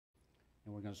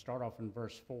and we're going to start off in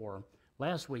verse 4.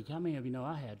 Last week, how many of you know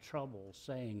I had trouble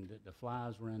saying that the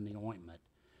flies were in the ointment?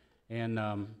 And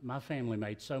my family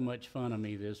made so much fun of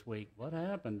me this week. What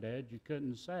happened, Dad? You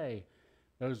couldn't say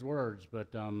those words,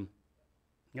 but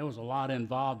there was a lot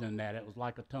involved in that. It was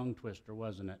like a tongue twister,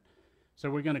 wasn't it? So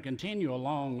we're going to continue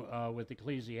along with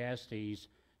Ecclesiastes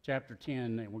chapter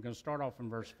 10, and we're going to start off in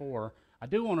verse 4. I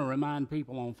do want to remind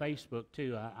people on Facebook,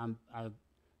 too.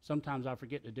 Sometimes I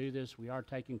forget to do this. We are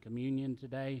taking communion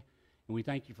today, and we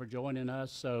thank you for joining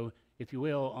us. So if you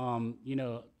will,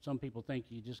 some people think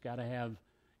you just got to have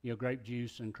grape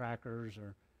juice and crackers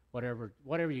or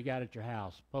whatever you got at your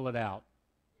house. Pull it out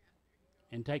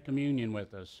and take communion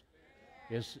with us.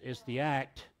 It's the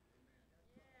act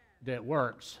that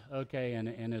works, okay,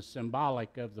 and is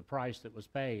symbolic of the price that was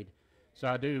paid. So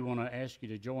I do want to ask you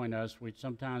to join us.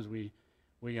 Sometimes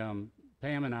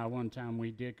Pam and I one time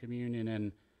we did communion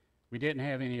and we didn't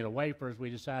have any of the wafers. We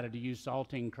decided to use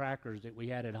saltine crackers that we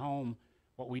had at home.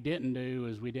 What we didn't do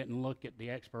is we didn't look at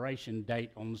the expiration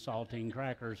date on the saltine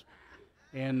crackers,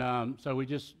 and so we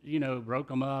just broke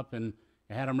them up and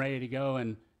had them ready to go.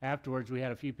 And afterwards, we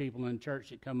had a few people in church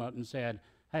that come up and said,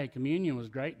 "Hey, communion was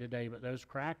great today, but those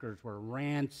crackers were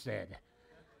rancid."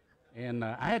 And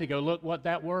I had to go look what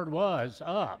that word was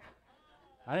up.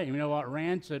 I didn't even know what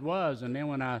rancid was. And then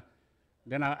when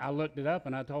I looked it up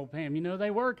and I told Pam,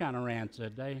 they were kind of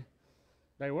rancid.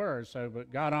 They were. So,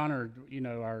 but God honored,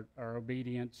 our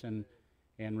obedience and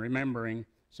remembering.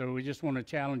 So we just want to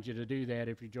challenge you to do that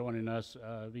if you're joining us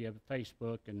via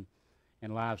Facebook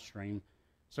and live stream.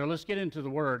 So let's get into the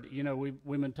Word.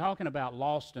 We've been talking about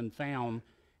lost and found,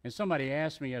 and somebody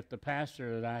asked me if the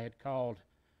pastor that I had called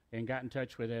and got in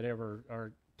touch with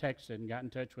or texted and got in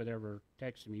touch with ever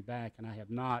texted me back, and I have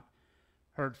not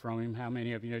heard from him. How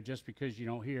many of you know just because you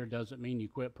don't hear doesn't mean you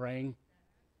quit praying?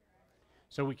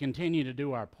 So we continue to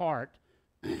do our part,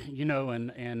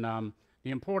 and the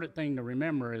important thing to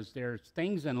remember is there's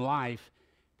things in life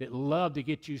that love to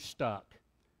get you stuck.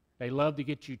 They love to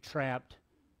get you trapped.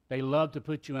 They love to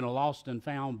put you in a lost and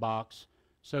found box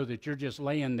so that you're just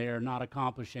laying there not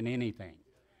accomplishing anything.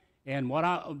 And what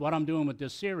I'm doing with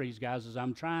this series, guys, is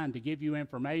I'm trying to give you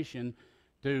information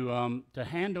to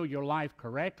handle your life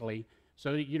correctly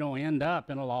so that you don't end up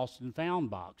in a lost and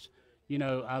found box.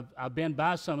 I've been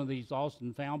by some of these lost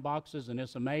and found boxes, and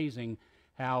it's amazing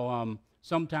how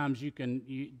sometimes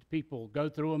people go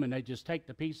through them and they just take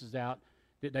the pieces out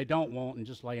that they don't want and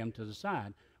just lay them to the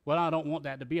side. Well, I don't want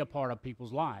that to be a part of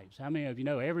people's lives. How many of you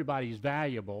know everybody's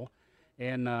valuable,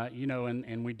 and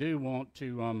and we do want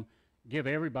to give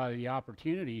everybody the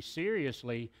opportunity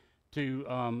seriously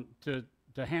to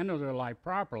handle their life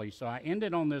properly. So I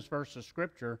ended on this verse of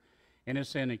Scripture, and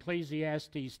it's in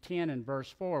Ecclesiastes 10 and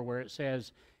verse 4, where it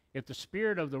says, "If the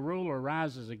spirit of the ruler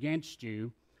rises against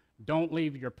you, don't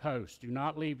leave your post. Do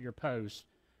not leave your post,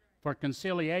 for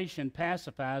conciliation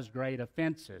pacifies great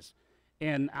offenses."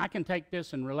 And I can take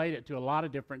this and relate it to a lot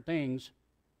of different things.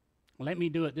 Let me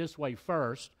do it this way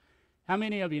first. How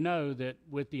many of you know that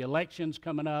with the elections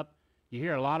coming up, you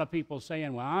hear a lot of people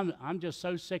saying, "Well, I'm just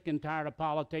so sick and tired of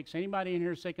politics." Anybody in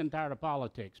here sick and tired of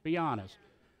politics? Be honest.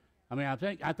 I mean,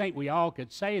 I think we all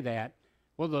could say that.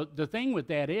 Well, the thing with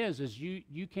that is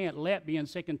you can't let being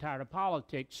sick and tired of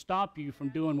politics stop you from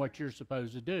doing what you're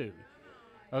supposed to do.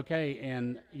 Okay,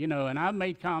 and and I've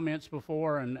made comments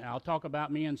before, and I'll talk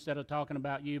about me instead of talking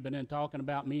about you, but in talking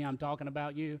about me, I'm talking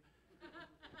about you.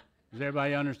 Does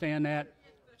everybody understand that?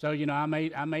 So, I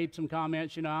made some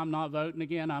comments, I'm not voting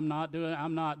again, I'm not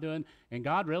doing, and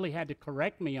God really had to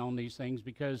correct me on these things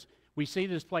because we see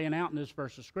this playing out in this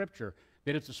verse of Scripture,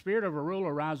 that if the spirit of a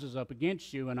ruler rises up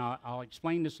against you, and I'll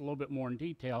explain this a little bit more in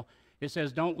detail, it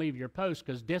says don't leave your post,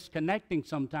 because disconnecting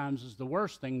sometimes is the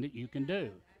worst thing that you can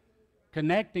do.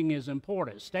 Connecting is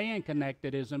important. Staying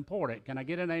connected is important. Can I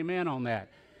get an amen on that?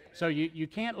 So you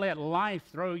can't let life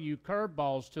throw you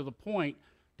curveballs to the point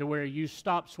to where you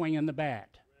stop swinging the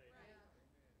bat.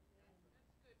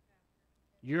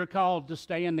 You're called to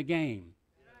stay in the game.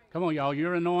 Come on, y'all.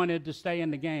 You're anointed to stay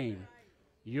in the game.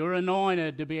 You're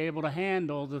anointed to be able to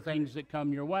handle the things that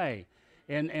come your way.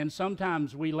 And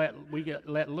sometimes we let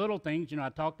little things, I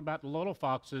talked about the little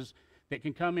foxes that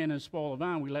can come in and spoil the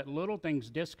vine. We let little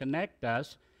things disconnect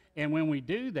us. And when we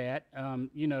do that,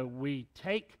 we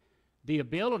take the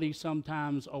ability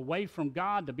sometimes away from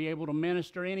God to be able to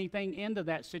minister anything into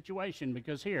that situation.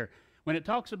 Because here, when it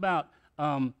talks about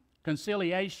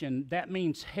conciliation, that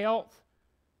means health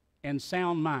and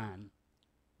sound mind.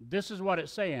 This is what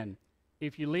it's saying.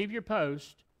 If you leave your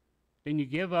post, then you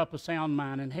give up a sound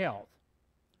mind and health.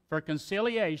 For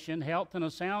conciliation, health and a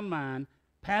sound mind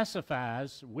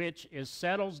pacifies, which is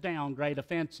settles down great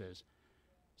offenses.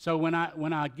 So when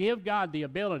I give God the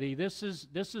ability, this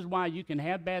is why you can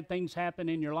have bad things happen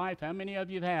in your life. How many of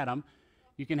you have had them?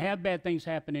 You can have bad things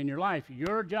happen in your life.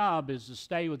 Your job is to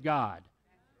stay with God,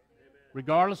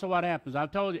 regardless of what happens.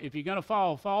 I've told you, if you're going to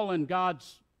fall in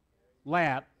God's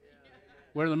lap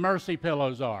where the mercy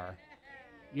pillows are.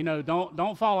 You know,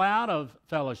 don't fall out of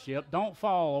fellowship. Don't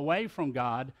fall away from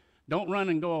God. Don't run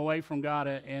and go away from God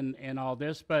and all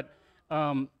this.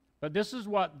 But this is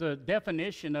what the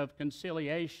definition of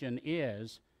conciliation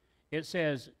is. It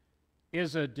says,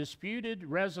 is a disputed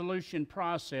resolution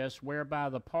process whereby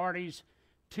the parties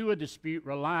to a dispute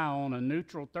rely on a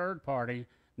neutral third party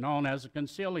known as a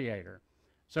conciliator.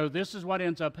 So this is what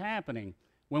ends up happening.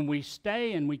 When we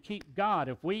stay and we keep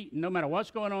God, no matter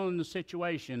what's going on in the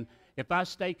situation, if I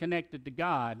stay connected to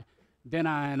God, then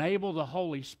I enable the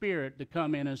Holy Spirit to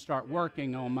come in and start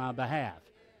working on my behalf.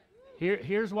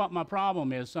 Here's what my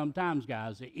problem is sometimes,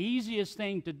 guys. The easiest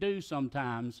thing to do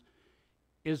sometimes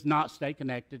is not stay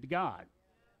connected to God.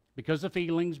 Because of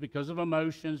feelings, because of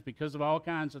emotions, because of all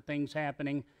kinds of things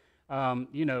happening,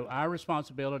 our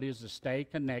responsibility is to stay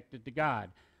connected to God.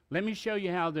 Let me show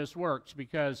you how this works,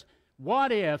 because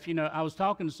what if, I was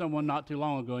talking to someone not too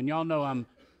long ago, and y'all know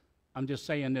I'm just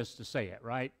saying this to say it,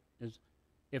 right?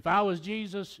 If I was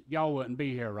Jesus, y'all wouldn't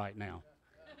be here right now.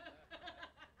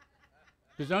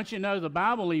 Because don't you know, the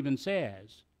Bible even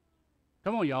says,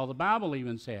 come on, y'all, the Bible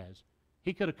even says,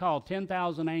 he could have called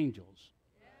 10,000 angels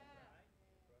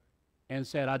and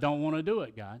said, I don't want to do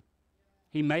it, God.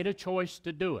 He made a choice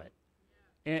to do it.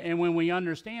 And when we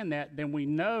understand that, then we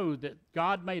know that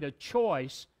God made a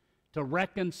choice to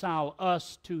reconcile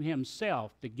us to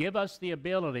himself, to give us the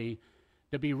ability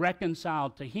to be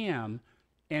reconciled to him.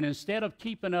 And instead of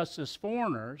keeping us as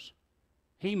foreigners,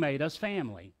 he made us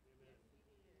family.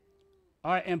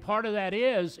 All right, and part of that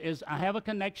is I have a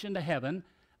connection to heaven.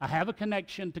 I have a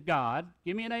connection to God.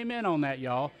 Give me an amen on that,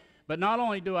 y'all. But not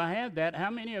only do I have that, how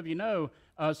many of you know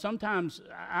sometimes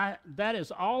that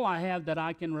is all I have that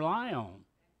I can rely on?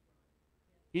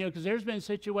 Because there's been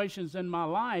situations in my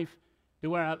life to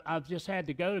where I've just had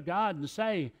to go to God and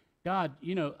say, God,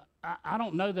 I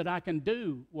don't know that I can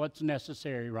do what's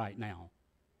necessary right now,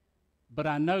 but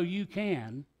I know you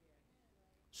can.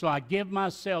 So I give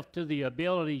myself to the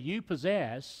ability you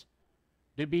possess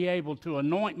to be able to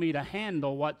anoint me to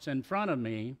handle what's in front of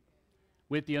me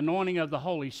with the anointing of the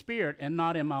Holy Spirit and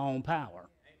not in my own power.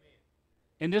 Amen.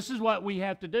 And this is what we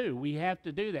have to do. We have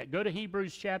to do that. Go to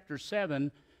Hebrews chapter 7,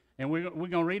 and we're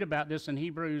going to read about this in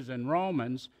Hebrews and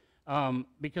Romans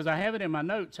because I have it in my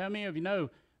notes. How many of you know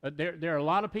there are a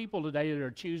lot of people today that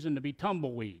are choosing to be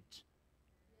tumbleweeds?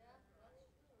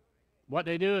 What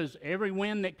they do is every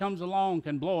wind that comes along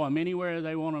can blow them anywhere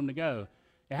they want them to go.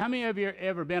 Now, how many of you have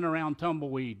ever been around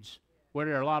tumbleweeds where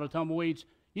there are a lot of tumbleweeds?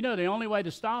 The only way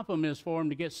to stop them is for them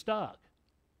to get stuck.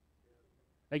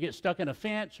 They get stuck in a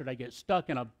fence, or they get stuck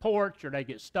in a porch, or they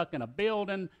get stuck in a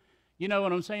building. You know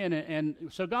what I'm saying? And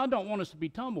so God don't want us to be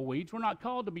tumbleweeds. We're not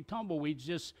called to be tumbleweeds,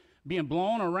 just being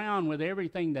blown around with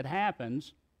everything that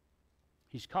happens.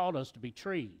 He's called us to be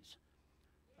trees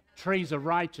of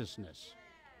righteousness,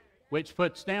 which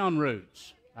puts down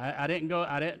roots. I didn't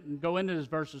go into this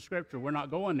verse of Scripture. We're not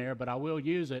going there, but I will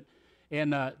use it,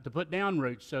 and to put down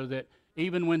roots so that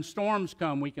even when storms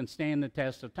come, we can stand the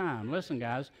test of time. Listen,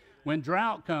 guys, when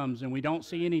drought comes and we don't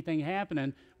see anything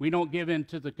happening, we don't give in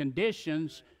to the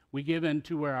conditions. We give in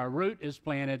to where our root is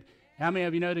planted. How many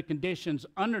of you know the conditions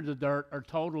under the dirt are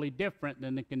totally different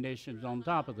than the conditions on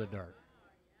top of the dirt?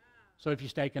 So if you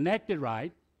stay connected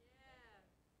right,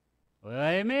 well,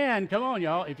 amen. Come on,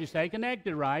 y'all. If you stay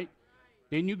connected right,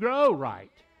 then you grow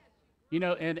right.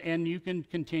 And you can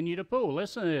continue to pull.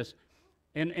 Listen to this.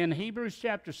 In Hebrews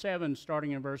chapter 7,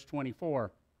 starting in verse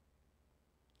 24,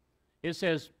 it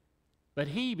says, but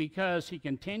he, because he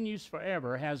continues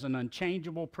forever, has an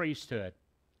unchangeable priesthood.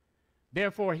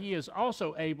 Therefore, he is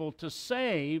also able to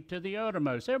save to the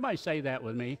uttermost. Everybody say that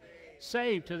with me.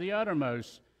 Save to the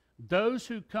uttermost those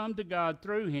who come to God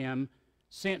through him,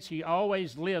 since he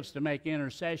always lives to make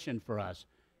intercession for us.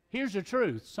 Here's the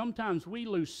truth. Sometimes we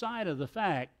lose sight of the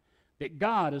fact that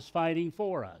God is fighting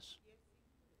for us.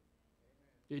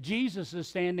 That Jesus is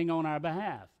standing on our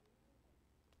behalf.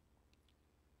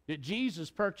 That Jesus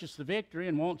purchased the victory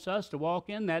and wants us to walk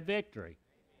in that victory.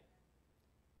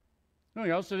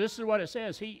 So this is what it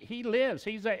says. He lives.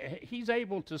 He's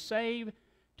able to save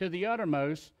to the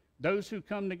uttermost those who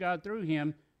come to God through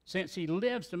him, since he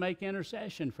lives to make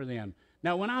intercession for them.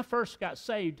 Now, when I first got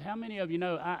saved, how many of you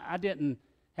know I didn't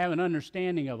have an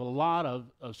understanding of a lot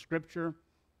of Scripture?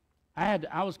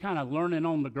 I was kind of learning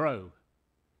on the grow.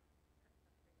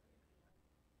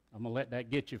 I'm going to let that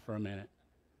get you for a minute.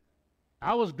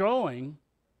 I was growing,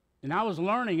 and I was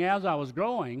learning as I was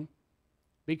growing,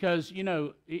 because, you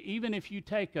know, even if you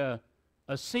take a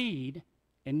seed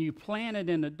and you plant it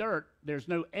in the dirt, there's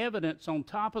no evidence on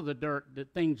top of the dirt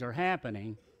that things are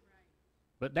happening,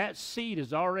 but that seed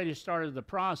has already started the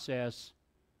process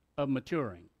of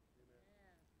maturing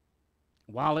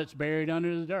while it's buried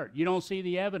under the dirt. You don't see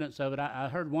the evidence of it. I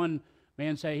heard one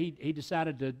man say he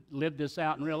decided to live this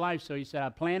out in real life, so he said, I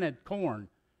planted corn.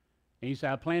 And he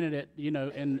said, I planted it, you know,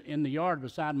 in the yard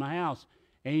beside my house.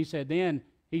 And he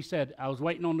said, I was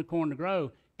waiting on the corn to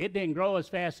grow. It didn't grow as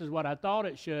fast as what I thought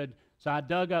it should, so I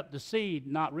dug up the seed,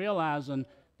 not realizing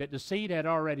that the seed had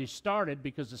already started,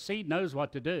 because the seed knows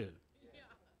what to do.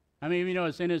 I mean, you know,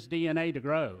 it's in its DNA to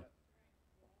grow.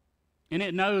 And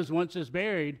it knows once it's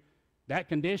buried, that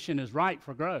condition is right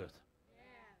for growth.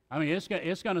 I mean, it's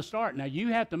going to start. Now, you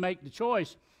have to make the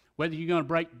choice whether you're going to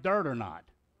break the dirt or not.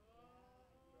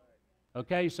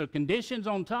 Okay, so conditions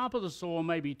on top of the soil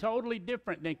may be totally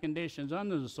different than conditions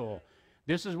under the soil.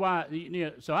 This is why, you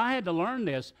know, so I had to learn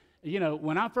this. You know,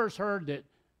 when I first heard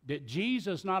that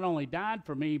Jesus not only died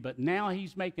for me, but now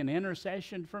he's making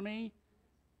intercession for me,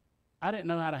 I didn't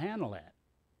know how to handle that.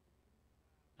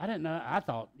 I didn't know. I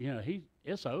thought, you know,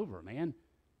 it's over, man.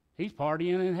 He's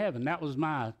partying in heaven. That was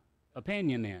my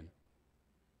opinion then.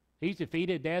 He's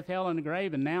defeated death, hell, and the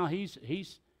grave, and now he's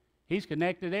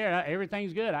connected there.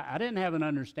 Everything's good. I didn't have an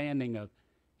understanding of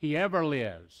he ever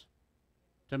lives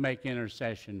to make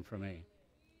intercession for me.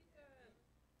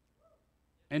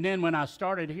 And then when I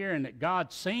started hearing that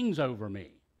God sings over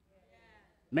me,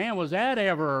 man, was that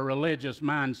ever a religious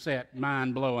mindset,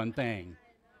 mind-blowing thing?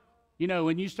 You know,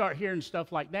 when you start hearing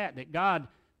stuff like that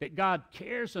God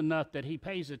cares enough that he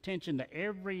pays attention to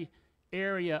every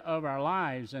area of our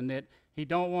lives, and that he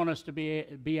don't want us to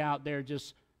be out there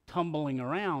just tumbling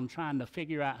around trying to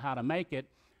figure out how to make it,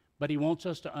 but he wants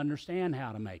us to understand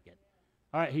how to make it.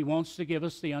 All right, he wants to give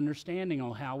us the understanding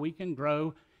on how we can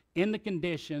grow in the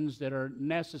conditions that are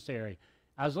necessary.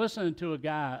 I was listening to a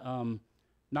guy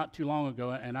not too long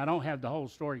ago, and I don't have the whole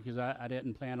story because I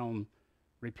didn't plan on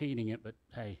repeating it, but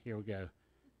hey, here we go.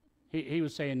 He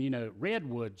was saying, you know,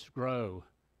 redwoods grow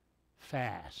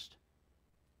fast,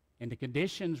 and the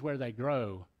conditions where they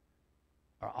grow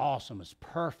are awesome. It's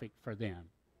perfect for them.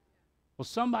 Well,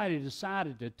 somebody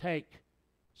decided to take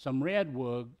some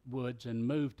redwoods and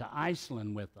move to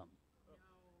Iceland with them.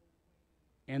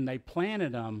 And they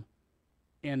planted them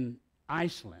in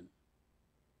Iceland.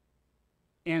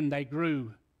 And they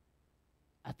grew,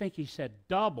 I think he said,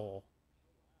 double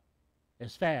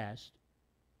as fast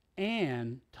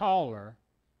and taller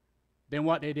than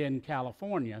what they did in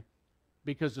California,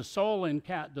 because the soil in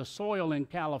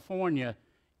California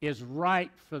is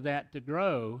right for that to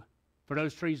grow, for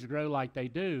those trees to grow like they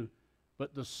do.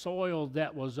 But the soil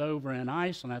that was over in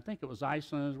Iceland, I think it was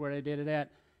Iceland is where they did it at,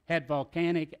 had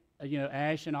volcanic,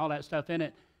 ash and all that stuff in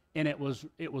it, and it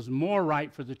was more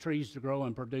right for the trees to grow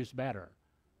and produce better.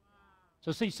 Wow.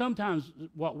 So see, sometimes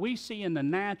what we see in the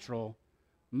natural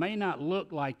may not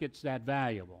look like it's that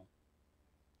valuable.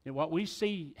 And what we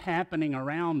see happening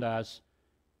around us,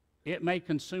 it may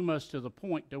consume us to the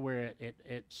point to where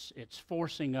it's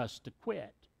forcing us to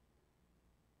quit.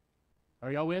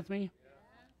 Are y'all with me? Yeah.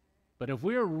 But if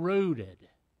we're rooted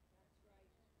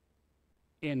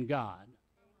in God,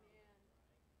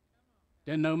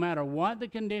 then no matter what the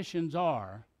conditions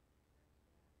are,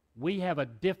 we have a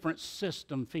different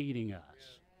system feeding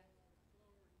us.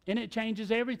 And it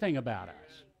changes everything about us.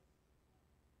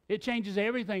 It changes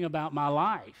everything about my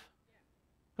life.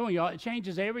 Come on, y'all. It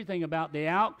changes everything about the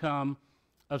outcome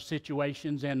of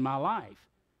situations in my life.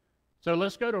 So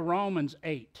let's go to Romans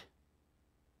 8,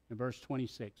 in verse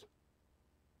 26.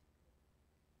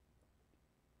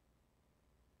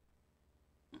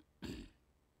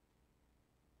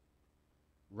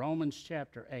 Romans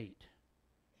chapter 8.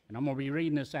 And I'm going to be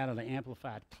reading this out of the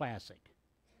Amplified Classic.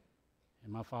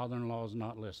 And my father-in-law is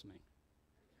not listening.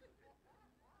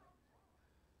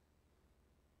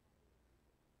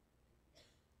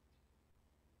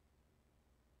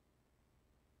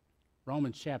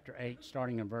 Romans chapter 8,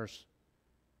 starting in verse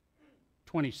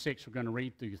 26, we're going to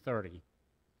read through 30.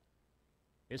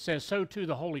 It says, so too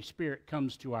the Holy Spirit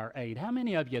comes to our aid. How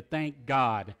many of you thank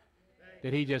God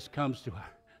that he just comes to our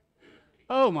aid?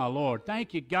 Oh, my Lord,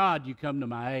 thank you, God, you come to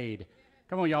my aid.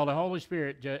 Come on, y'all, the Holy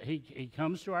Spirit, he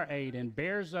comes to our aid and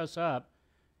bears us up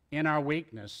in our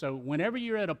weakness. So whenever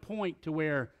you're at a point to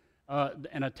where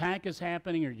an attack is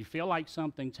happening or you feel like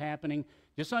something's happening,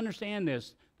 just understand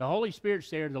this. The Holy Spirit's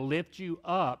there to lift you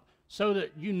up so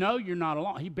that you know you're not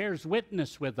alone. He bears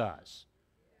witness with us.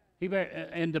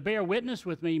 And to bear witness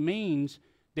with me means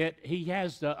that he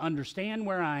has to understand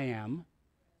where I am.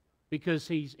 because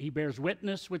he bears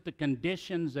witness with the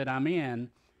conditions that I'm in,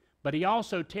 but he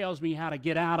also tells me how to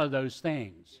get out of those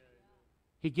things.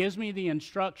 He gives me the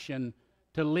instruction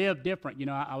to live different. You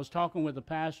know, I was talking with a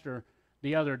pastor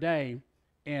the other day,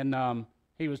 and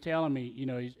he was telling me, you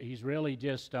know, he's really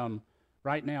just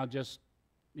right now just,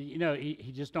 you know,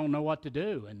 he just don't know what to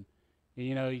do, and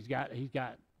you know, he's got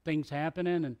things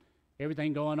happening and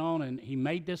everything going on, and he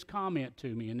made this comment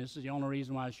to me, and this is the only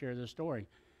reason why I share this story.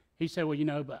 He said, well, you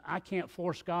know, but I can't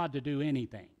force God to do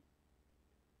anything.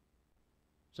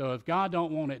 So if God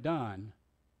don't want it done,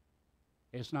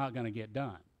 it's not going to get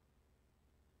done.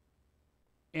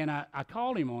 And I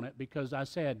called him on it because I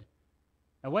said,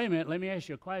 now wait a minute, let me ask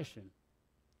you a question.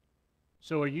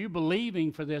 So are you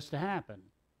believing for this to happen?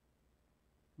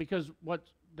 Because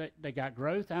they got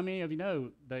growth. How many of you know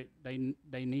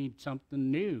they need something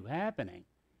new happening?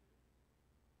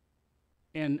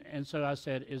 And so I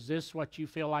said, is this what you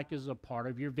feel like is a part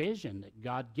of your vision that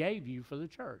God gave you for the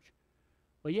church?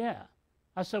 Well, yeah.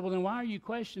 I said, well, then why are you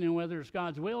questioning whether it's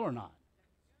God's will or not?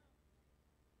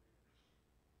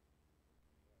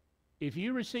 If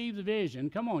you receive the vision,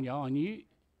 come on, y'all,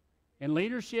 and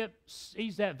leadership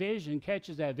sees that vision,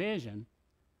 catches that vision,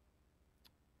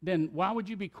 then why would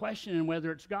you be questioning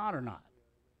whether it's God or not?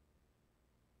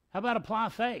 How about apply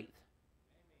faith?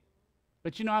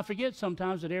 But you know, I forget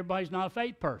sometimes that everybody's not a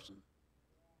faith person.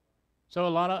 So a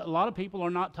lot of people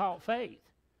are not taught faith.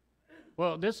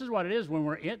 Well, this is what it is. When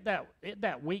we're at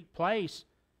that weak place,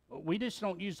 we just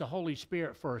don't use the Holy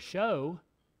Spirit for a show.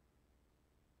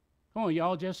 Come on,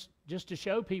 y'all, just to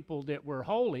show people that we're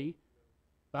holy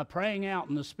by praying out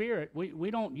in the Spirit. We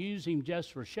don't use him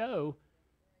just for show.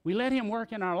 We let him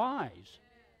work in our lives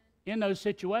in those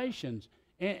situations.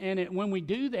 And when we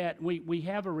do that, we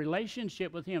have a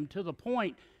relationship with him to the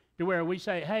point to where we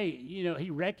say, hey, you know,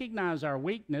 he recognizes our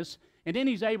weakness, and then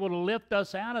he's able to lift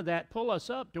us out of that, pull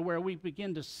us up to where we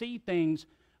begin to see things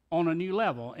on a new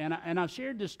level. And I've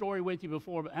shared this story with you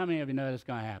before, but how many of you know it's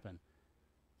going to happen?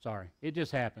 Sorry, it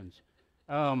just happens.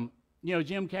 You know,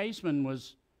 Jim Caseman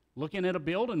was looking at a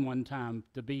building one time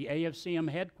to be AFCM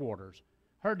headquarters.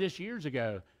 Heard this years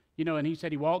ago. You know, and he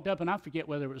said he walked up, and I forget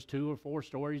whether it was 2 or 4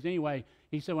 stories. Anyway,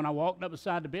 he said, when I walked up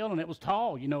beside the building, it was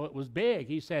tall. You know, it was big.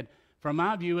 He said, from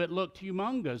my view, it looked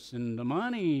humongous, and the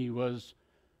money was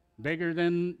bigger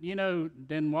than, you know,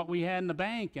 than what we had in the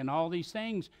bank and all these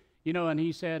things. You know, and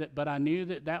he said, but I knew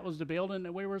that was the building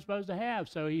that we were supposed to have.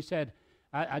 So he said,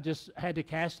 I just had to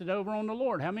cast it over on the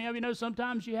Lord. How many of you know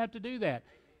sometimes you have to do that?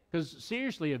 Because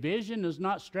seriously, a vision does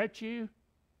not stretch you.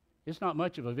 It's not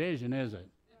much of a vision, is it?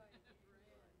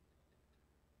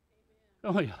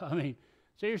 Oh, I mean,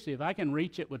 seriously, if I can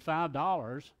reach it with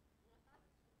 $5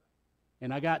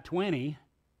 and I got 20,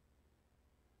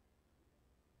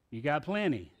 you got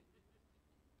plenty.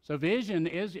 So vision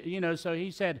is, you know, so he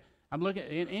said, I'm looking,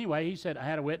 anyway, he said, I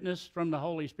had a witness from the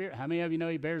Holy Spirit. How many of you know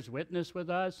he bears witness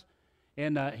with us?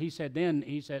 And he said,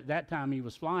 that time he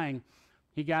was flying,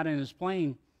 he got in his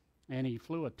plane and he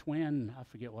flew a twin, I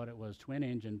forget what it was, twin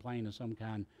engine plane of some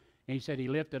kind. And he said he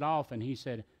lifted off, and he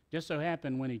said, just so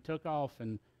happened when he took off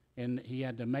and he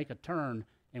had to make a turn,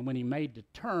 and when he made the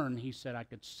turn, he said, I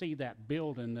could see that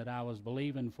building that I was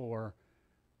believing for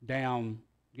down,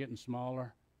 getting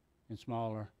smaller and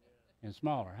smaller and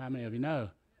smaller. How many of you know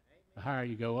the higher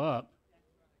you go up,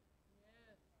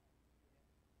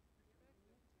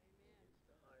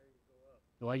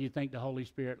 the way you think the Holy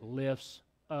Spirit lifts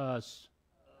us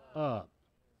up?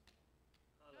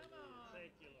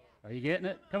 Are you getting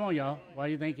it? Come on, y'all. Why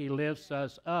do you think he lifts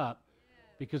us up?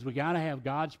 Because we got to have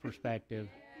God's perspective,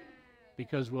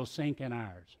 because we'll sink in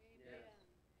ours.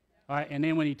 All right, and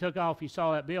then when he took off, he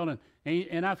saw that building,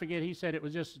 and I forget, he said it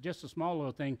was just a small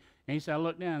little thing, and he said, I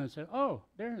looked down and said, oh,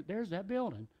 there's that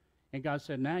building. And God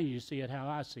said, now you see it how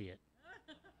I see it.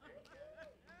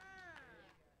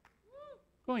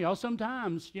 Come on, y'all.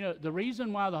 Sometimes, you know, the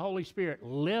reason why the Holy Spirit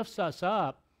lifts us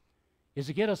up is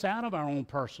to get us out of our own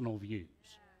personal views.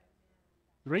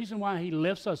 The reason why he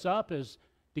lifts us up is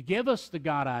to give us the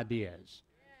God ideas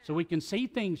so we can see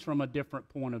things from a different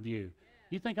point of view.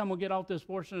 You think I'm going to get off this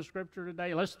portion of Scripture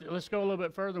today? Let's go a little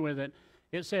bit further with it.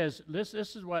 It says, this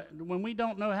is what, when we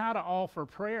don't know how to offer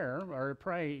prayer or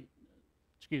pray,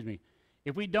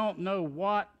 if we don't know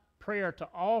what prayer to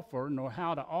offer nor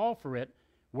how to offer it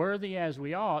worthy as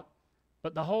we ought,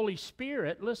 but the Holy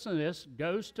Spirit, listen to this,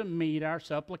 goes to meet our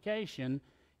supplication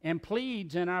and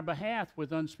pleads in our behalf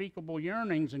with unspeakable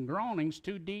yearnings and groanings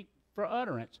too deep for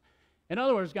utterance. In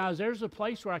other words, guys, there's a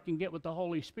place where I can get with the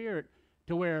Holy Spirit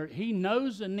to where he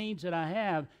knows the needs that I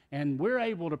have, and we're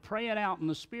able to pray it out in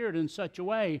the Spirit in such a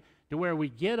way to where we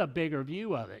get a bigger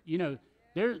view of it. You know,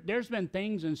 There's been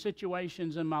things and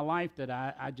situations in my life that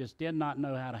I just did not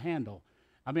know how to handle.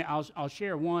 I mean, I'll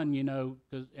share one,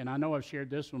 and I know I've shared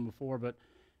this one before, but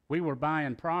we were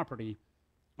buying property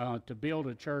to build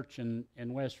a church in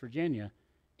West Virginia,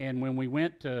 and when we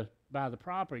went to buy the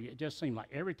property, it just seemed like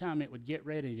every time it would get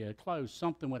ready to close,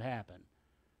 something would happen.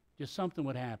 Just something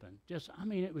would happen.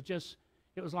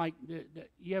 It was like,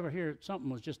 you ever hear something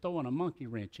was just throwing a monkey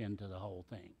wrench into the whole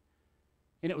thing.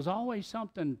 And it was always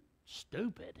something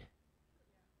stupid.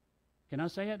 Can I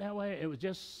say it that way? It was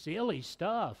just silly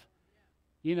stuff.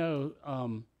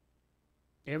 Everything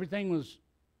was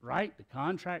right. The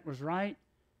contract was right.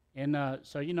 And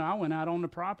so I went out on the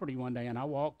property one day, and I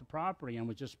walked the property and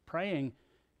was just praying.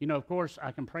 Of course,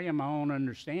 I can pray in my own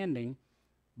understanding,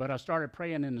 but I started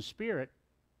praying in the Spirit.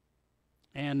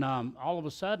 And all of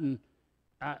a sudden,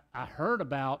 I heard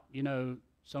about,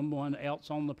 someone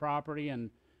else on the property, and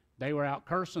they were out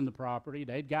cursing the property.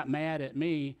 They'd got mad at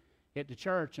me at the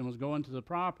church and was going to the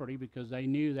property because they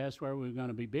knew that's where we were going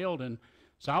to be building.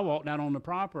 So I walked out on the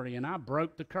property, and I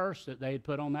broke the curse that they had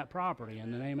put on that property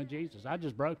in the name of Jesus. I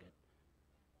just broke it.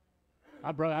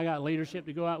 I got leadership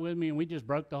to go out with me, and we just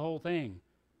broke the whole thing.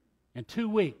 In 2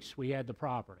 weeks, we had the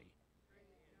property.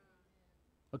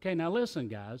 Okay, now listen,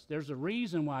 guys. There's a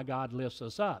reason why God lifts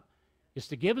us up. It's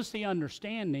to give us the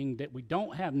understanding that we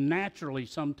don't have naturally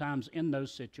sometimes in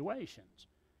those situations.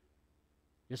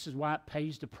 This is why it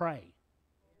pays to pray.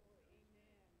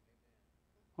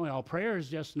 Well, prayer is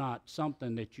just not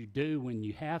something that you do when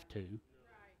you have to.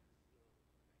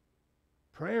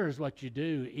 Prayer is what you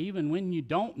do even when you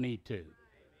don't need to.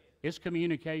 It's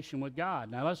communication with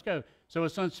God. Now let's go. So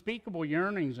it's unspeakable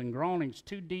yearnings and groanings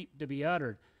too deep to be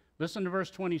uttered. Listen to verse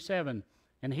 27.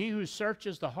 And he who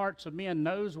searches the hearts of men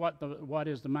knows what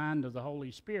is the mind of the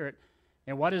Holy Spirit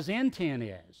and what his intent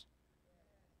is.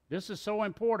 This is so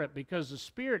important because the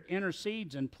Spirit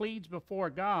intercedes and pleads before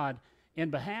God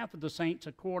in behalf of the saints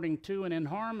according to and in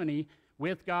harmony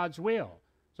with God's will.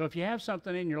 So if you have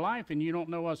something in your life and you don't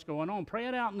know what's going on, pray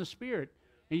it out in the Spirit,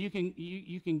 and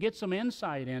you can get some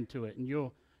insight into it, and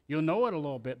you'll know it a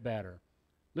little bit better.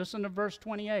 Listen to verse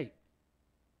 28.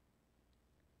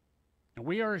 And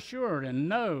we are assured and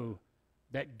know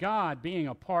that God, being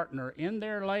a partner in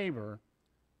their labor,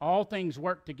 all things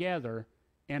work together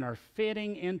and are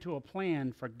fitting into a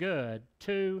plan for good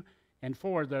to and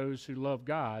for those who love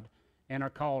God and are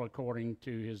called according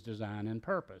to his design and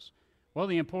purpose. Well,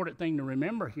 the important thing to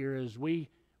remember here is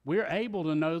we're able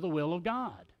to know the will of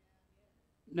God.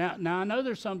 Now I know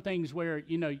there's some things where,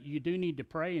 you do need to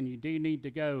pray and you do need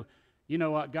to go, you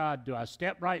know what, God, do I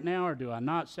step right now or do I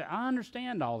not step? I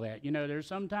understand all that. There's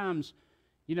sometimes,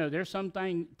 there's some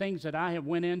things that I have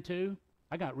went into.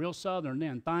 I got real southern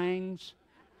then, things.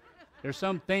 There's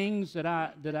some things that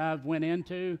I've went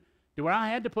into to where I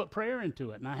had to put prayer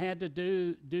into it, and I had to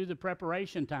do the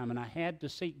preparation time, and I had to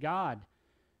seek God,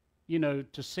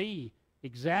 to see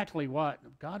exactly what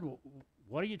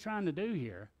are you trying to do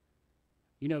here?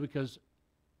 Because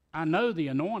I know the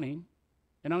anointing,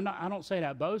 and I don't say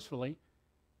that boastfully.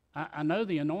 I know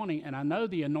the anointing, and I know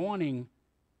the anointing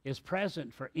is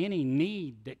present for any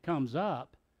need that comes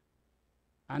up.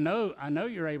 I know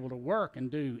you're able to work and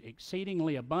do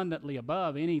exceedingly abundantly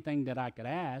above anything that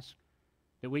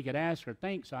we could ask or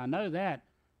think. So I know that.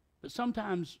 But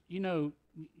sometimes, you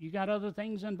got other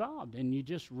things involved, and you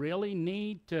just really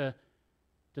need to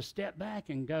step back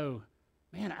and go,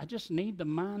 man, I just need the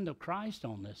mind of Christ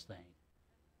on this thing.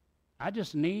 I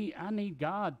need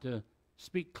God to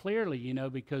speak clearly,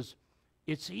 because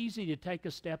it's easy to take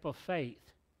a step of faith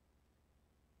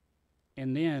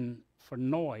and then for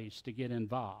noise to get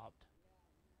involved.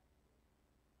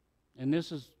 And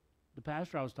this is the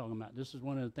pastor I was talking about. This is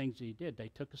one of the things he did. They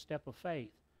took a step of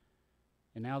faith,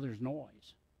 and now there's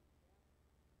noise.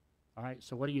 All right,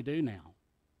 so what do you do now?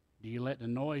 Do you let the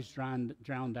noise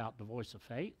drown out the voice of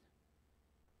faith?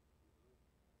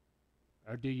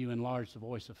 Or do you enlarge the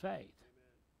voice of faith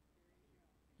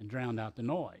and drown out the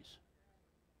noise?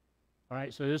 All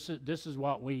right, so this is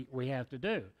what we have to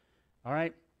do. All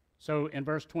right, so in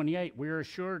verse 28, we are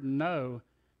assured and know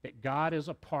that God is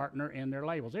a partner in their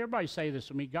labors. Everybody say this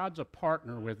with me: God's a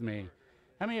partner with me.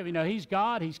 How many of you know He's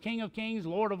God? He's King of Kings,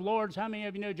 Lord of Lords. How many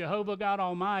of you know Jehovah God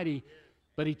Almighty?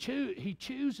 But He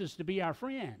chooses to be our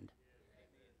friend.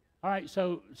 All right,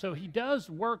 so He does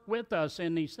work with us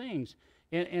in these things.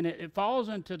 And it falls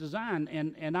into design.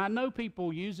 And I know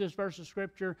people use this verse of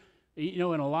Scripture, in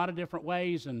a lot of different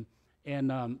ways. And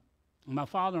my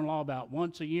father-in-law about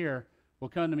once a year will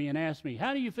come to me and ask me,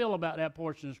 how do you feel about that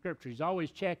portion of Scripture? He's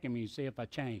always checking me to see if I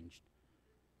changed.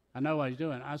 I know what he's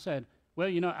doing. I said, well,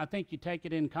 I think you take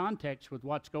it in context with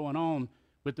what's going on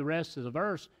with the rest of the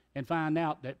verse and find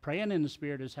out that praying in the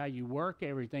Spirit is how you work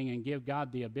everything and give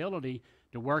God the ability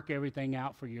to work everything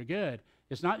out for your good.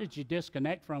 It's not that you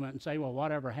disconnect from it and say, well,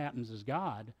 whatever happens is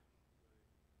God,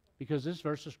 because this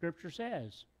verse of Scripture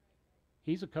says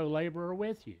He's a co-laborer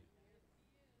with you.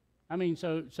 I mean,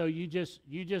 so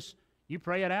you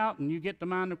pray it out and you get the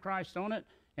mind of Christ on it,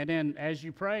 and then as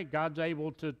you pray, God's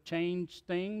able to change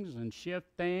things and shift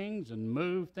things and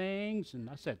move things, and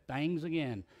I said things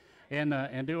again,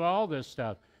 and do all this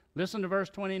stuff. Listen to verse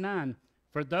 29.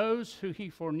 For those who He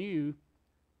foreknew,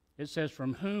 it says,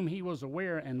 from whom He was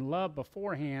aware and loved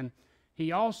beforehand,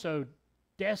 He also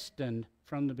destined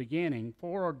from the beginning,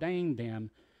 foreordained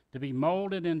them to be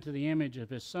molded into the image of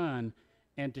His Son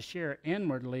and to share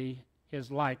inwardly His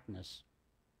likeness,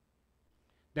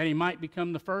 that He might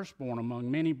become the firstborn among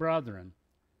many brethren.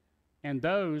 And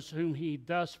those whom He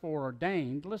thus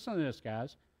foreordained, listen to this,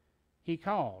 guys, He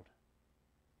called.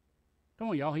 Come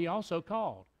on, y'all, He also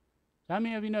called. How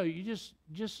many of you know you're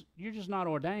just not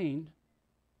ordained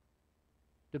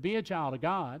to be a child of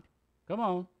God? Come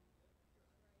on.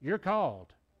 You're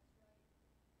called.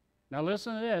 Now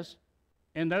listen to this.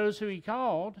 And those who He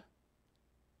called,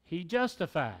 He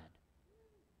justified.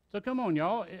 So come on,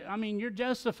 y'all. I mean, you're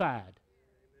justified.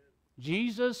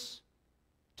 Jesus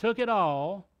took it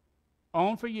all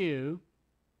on for you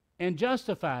and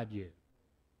justified you.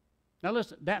 Now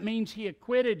listen, that means He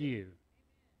acquitted you.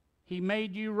 He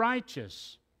made you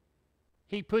righteous.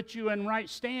 He put you in right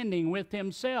standing with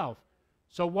Himself.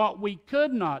 So what we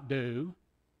could not do,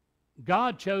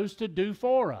 God chose to do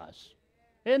for us.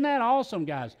 Isn't that awesome,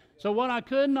 guys? So what I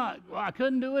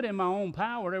couldn't do it in my own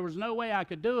power. There was no way I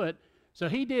could do it. So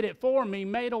He did it for me,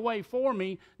 made a way for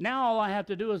me. Now all I have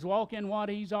to do is walk in what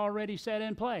He's already set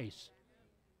in place.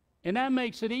 And that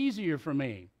makes it easier for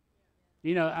me.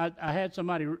 You know, I had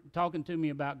somebody talking to me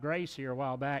about grace here a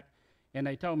while back, and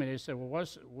they told me, they said, well,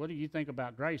 what do you think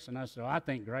about grace? And I said, well, I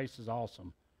think grace is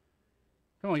awesome.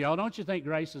 Come on, y'all, don't you think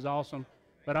grace is awesome?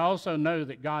 But I also know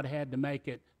that God had to make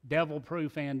it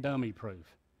devil-proof and dummy-proof,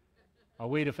 or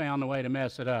we'd have found a way to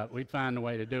mess it up. We'd find a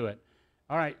way to do it.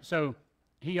 All right, so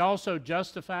He also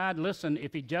justified. Listen,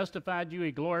 if He justified you,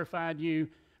 He glorified you,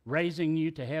 raising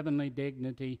you to heavenly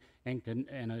dignity and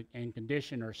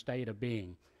condition or state of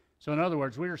being. So in other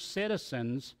words, we're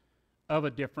citizens of a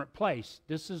different place.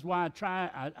 This is why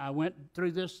I went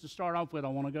through this to start off with. I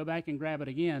want to go back and grab it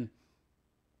again.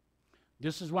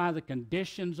 This is why the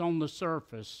conditions on the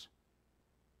surface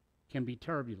can be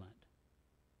turbulent,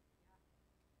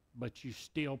 but you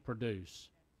still produce,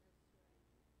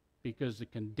 because the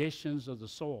conditions of the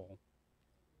soil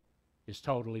is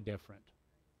totally different.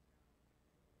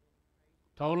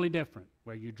 Totally different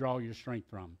where you draw your strength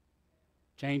from.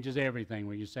 Changes everything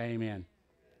when you say amen.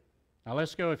 Now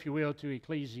let's go, if you will, to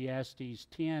Ecclesiastes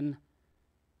 10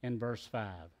 and verse 5.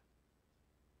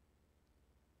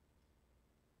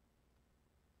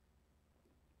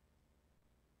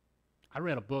 I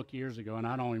read a book years ago, and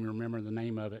I don't even remember the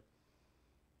name of it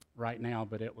right now,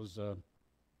 but it was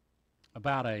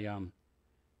about a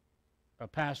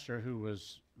pastor who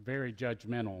was very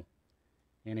judgmental,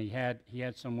 and he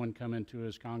had someone come into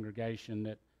his congregation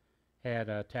that had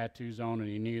tattoos on, and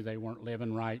he knew they weren't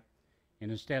living right. And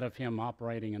instead of him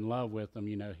operating in love with them,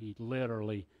 you know, he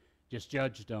literally just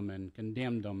judged them and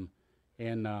condemned them.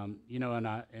 And you know,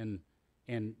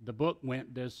 and the book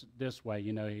went this way.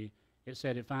 You know, it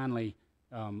said it finally,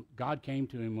 God came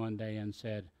to him one day and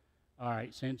said, "All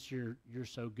right, since you're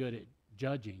so good at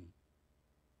judging,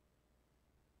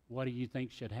 what do you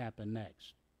think should happen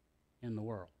next in the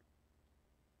world?"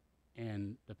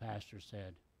 And the pastor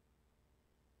said,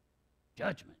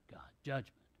 "Judgment, God,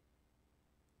 judgment."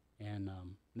 And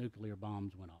nuclear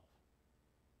bombs went off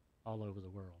all over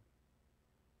the world.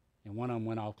 And one of them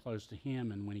went off close to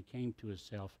him, and when he came to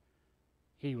himself,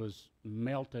 he was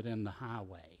melted in the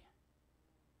highway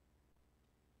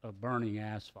of burning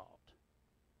asphalt.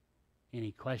 And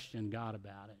he questioned God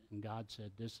about it, and God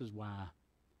said, "This is why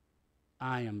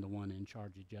I am the one in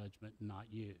charge of judgment, not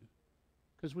you."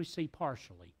 Because we see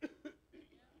partially.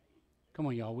 Come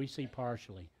on, y'all, we see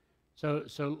partially. So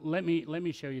let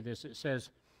me show you this. It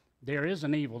says, there is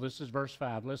an evil, this is verse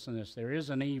 5, listen to this. There is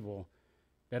an evil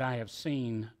that I have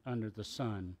seen under the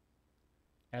sun,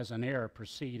 as an error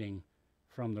proceeding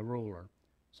from the ruler.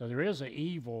 So there is an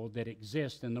evil that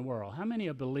exists in the world. How many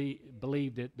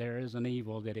believe that there is an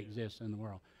evil that exists in the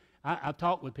world? I've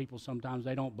talked with people sometimes,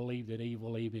 they don't believe that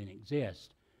evil even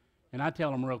exists. And I tell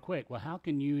them real quick, well, how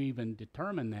can you even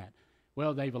determine that?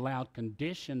 Well, they've allowed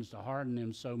conditions to harden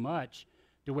them so much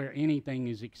to where anything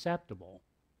is acceptable.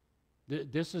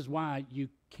 This is why you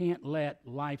can't let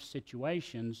life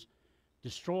situations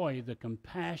destroy the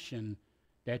compassion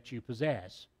that you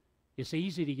possess. It's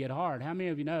easy to get hard. How many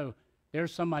of you know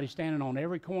there's somebody standing on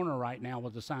every corner right now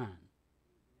with a sign?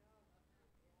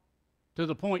 To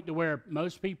the point to where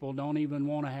most people don't even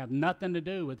want to have nothing to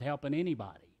do with helping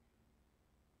anybody.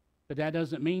 But that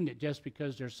doesn't mean that just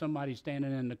because there's somebody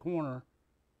standing in the corner,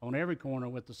 on every corner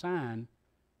with the sign,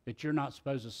 that you're not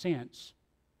supposed to sense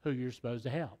who you're supposed to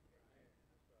help.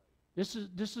 This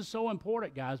is so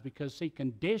important, guys, because see,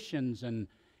 conditions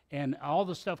and all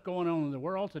the stuff going on in the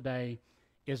world today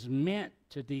is meant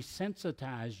to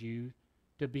desensitize you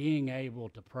to being able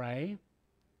to pray,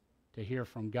 to hear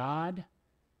from God,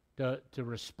 to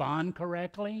respond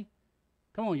correctly.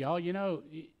 Come on, y'all. You know,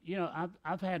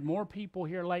 I've had more people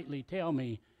here lately tell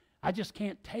me, I just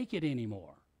can't take it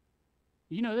anymore.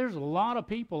 You know, there's a lot of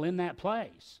people in that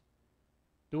place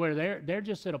to where they're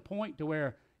just at a point to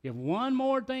where if one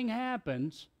more thing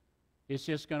happens, it's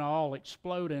just going to all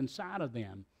explode inside of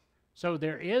them. So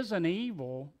there is an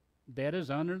evil that is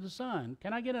under the sun.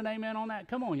 Can I get an amen on that?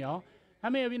 Come on, y'all.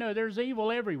 How many of you know there's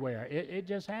evil everywhere? It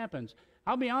just happens.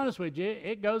 I'll be honest with you,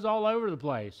 it goes all over the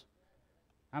place.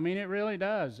 I mean, it really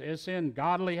does. It's in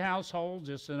godly households.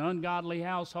 It's in ungodly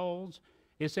households.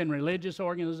 It's in religious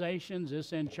organizations.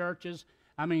 It's in churches.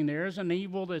 I mean, there's an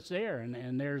evil that's there,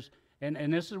 and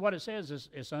this is what it says.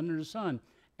 It's under the sun.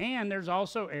 And there's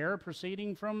also error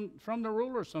proceeding from the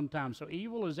ruler sometimes. So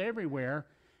evil is everywhere,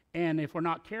 and if we're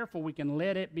not careful, we can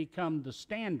let it become the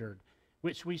standard,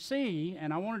 which we see,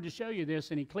 and I wanted to show you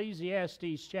this in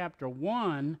Ecclesiastes chapter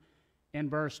 1 and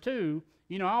verse 2.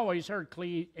 You know, I always heard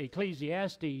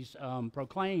Ecclesiastes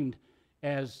proclaimed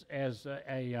as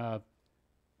how'd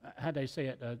they say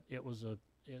it? It was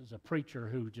a preacher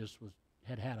who just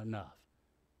had enough.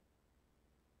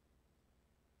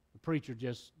 The preacher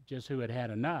just who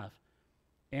had enough.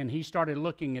 And he started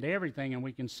looking at everything, and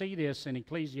we can see this in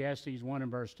Ecclesiastes 1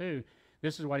 and verse 2.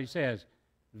 This is what he says.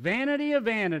 Vanity of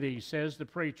vanities, says the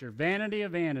preacher. Vanity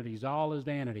of vanities, all is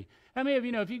vanity. How many of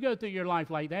you know if you go through your life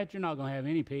like that, you're not going to have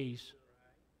any peace?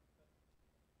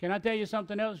 Can I tell you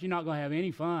something else? You're not going to have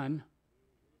any fun.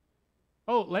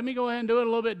 Oh, let me go ahead and do it a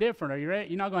little bit different. Are you ready?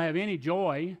 You're not going to have any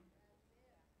joy.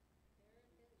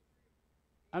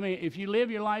 I mean, if you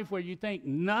live your life where you think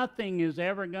nothing is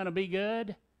ever going to be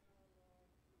good,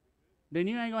 then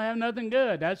you ain't going to have nothing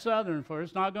good. That's Southern for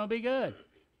it's not going to be good.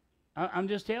 I'm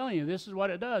just telling you, this is what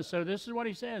it does. So this is what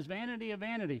he says, vanity of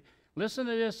vanity. Listen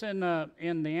to this in the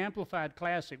Amplified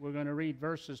Classic. We're going to read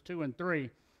verses 2 and 3.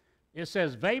 It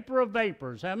says, vapor of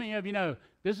vapors. How many of you know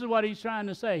this is what he's trying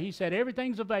to say? He said,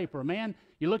 everything's a vapor. Man,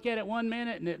 you look at it 1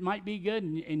 minute and it might be good,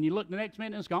 and you look the next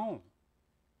minute and it's gone.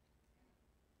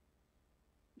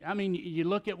 I mean, you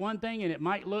look at one thing and it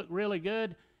might look really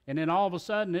good, and then all of a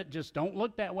sudden it just don't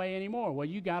look that way anymore. Well,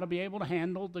 you got to be able to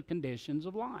handle the conditions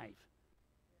of life.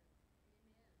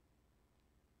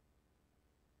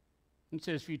 It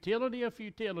says, futility of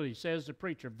futility, says the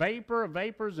preacher. Vapor of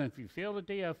vapors and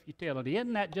futility of futility.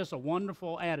 Isn't that just a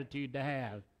wonderful attitude to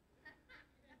have?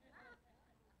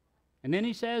 And then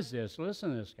he says this. Listen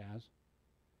to this, guys.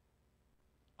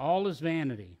 All is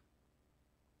vanity,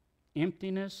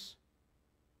 emptiness,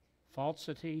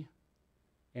 falsity,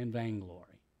 and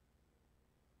vainglory.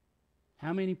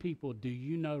 How many people do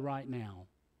you know right now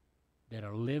that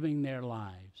are living their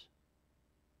lives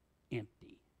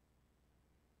empty?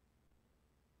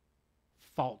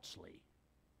 Falsely.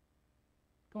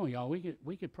 Come on, y'all.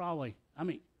 We could probably, I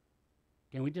mean,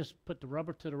 can we just put the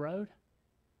rubber to the road?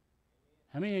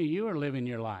 How many of you are living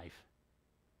your life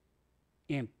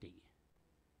empty?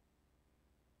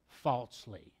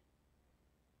 Falsely.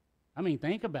 I mean,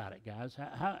 think about it, guys.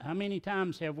 How many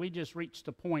times have we just reached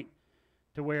a point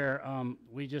to where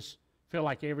we just feel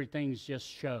like everything's just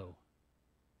show?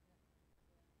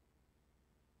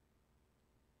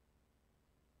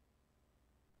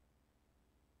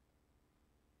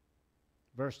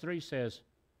 Verse 3 says,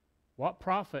 what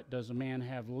profit does a man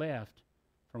have left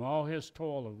from all his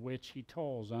toil of which he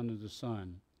toils under the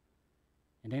sun?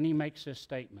 And then he makes this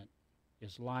statement,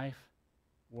 is life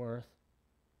worth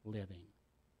living?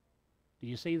 Do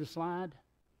you see the slide?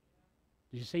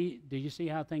 Do you see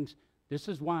how things, this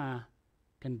is why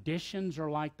conditions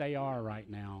are like they are right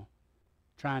now,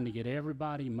 trying to get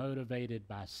everybody motivated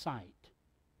by sight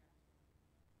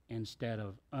instead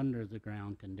of under the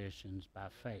ground conditions by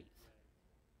faith.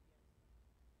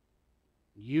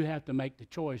 You have to make the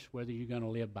choice whether you're going to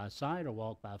live by sight or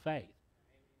walk by faith.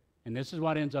 And this is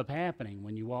what ends up happening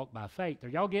when you walk by faith. Are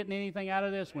y'all getting anything out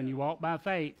of this? When you walk by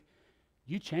faith,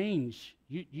 you change.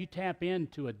 You tap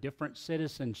into a different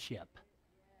citizenship.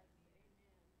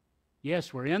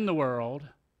 Yes, we're in the world.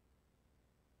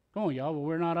 Come on, y'all, but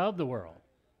we're not of the world.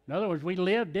 In other words, we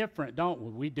live different, don't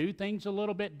we? We do things a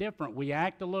little bit different. We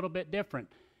act a little bit different.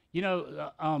 You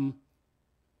know,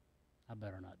 I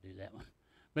better not do that one.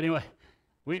 But anyway,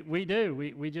 we do.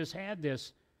 We just had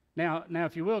this. Now,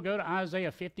 if you will, go to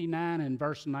Isaiah 59 and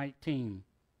verse 19.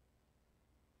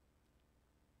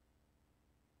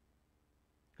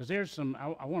 Because there's some,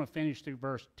 I want to finish through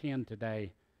verse 10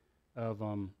 today of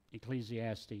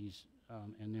Ecclesiastes,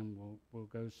 and then we'll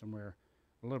go somewhere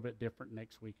a little bit different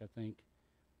next week, I think.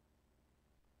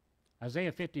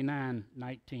 Isaiah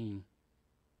 59:19.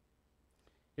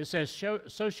 It says,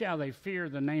 so shall they fear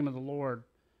the name of the Lord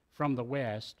from the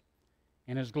west,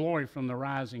 and his glory from the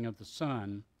rising of the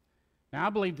sun. Now, I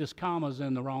believe this comma is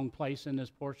in the wrong place in this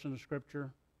portion of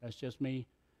Scripture. That's just me.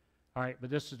 All right,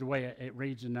 but this is the way it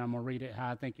reads, and I'm going to read it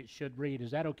how I think it should read. Is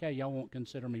that okay? Y'all won't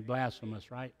consider me blasphemous,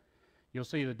 right? You'll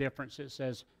see the difference. It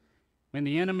says, when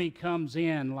the enemy comes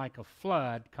in like a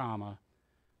flood, comma,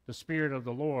 the Spirit of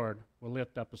the Lord will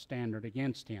lift up a standard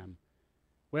against him.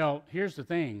 Well, here's the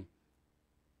thing.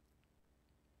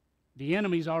 The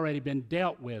enemy's already been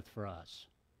dealt with for us.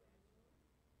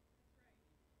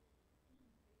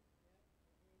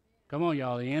 Come on,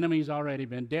 y'all. The enemy's already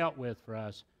been dealt with for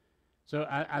us. So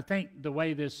I think the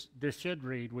way this should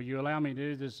read, will you allow me to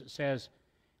do this? It says,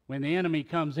 when the enemy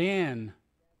comes in,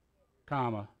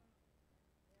 comma.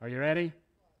 Are you ready?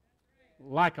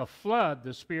 Like a flood,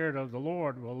 the Spirit of the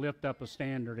Lord will lift up a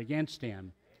standard against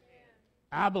him.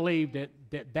 I believe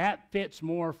that fits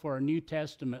more for a New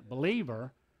Testament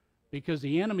believer because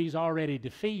the enemy's already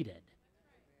defeated.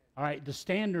 All right, the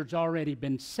standard's already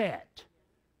been set.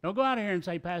 Don't go out here and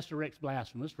say, Pastor Rick's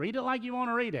blasphemous. Read it like you want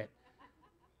to read it.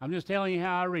 I'm just telling you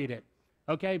how I read it.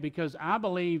 Okay, because I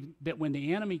believe that when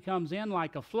the enemy comes in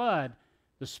like a flood,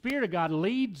 the Spirit of God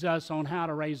leads us on how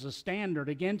to raise a standard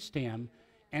against him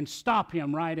and stop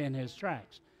him right in his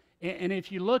tracks. And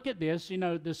if you look at this, you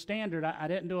know, the standard, I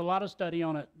didn't do a lot of study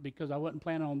on it because I wasn't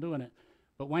planning on doing it.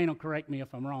 But Wayne will correct me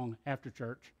if I'm wrong after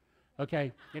church.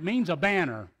 Okay, it means a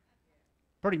banner,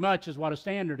 pretty much is what a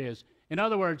standard is. In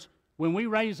other words, when we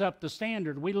raise up the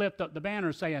standard, we lift up the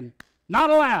banner saying, not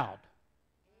allowed.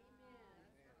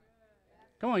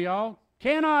 Come on, y'all.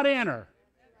 Cannot enter.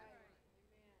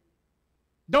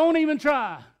 Don't even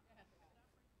try.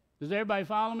 Does everybody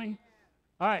follow me?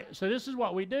 All right, so this is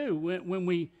what we do. When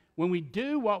we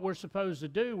do what we're supposed to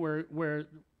do,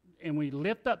 and we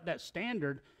lift up that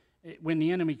standard, when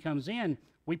the enemy comes in,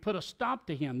 we put a stop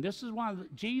to him. This is why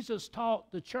Jesus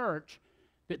taught the church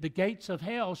that the gates of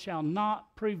hell shall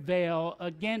not prevail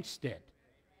against it.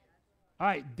 All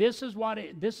right, this is one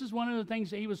of the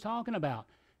things that he was talking about.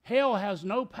 Hell has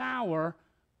no power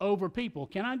over people.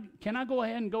 Can I go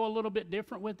ahead and go a little bit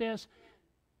different with this?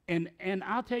 And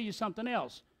I'll tell you something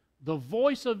else. The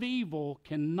voice of evil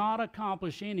cannot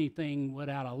accomplish anything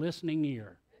without a listening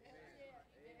ear.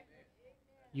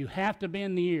 You have to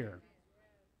bend the ear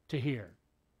to hear.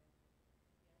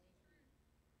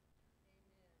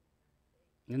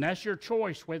 And that's your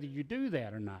choice whether you do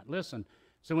that or not. Listen,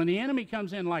 so when the enemy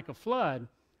comes in like a flood,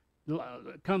 the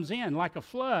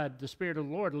Spirit of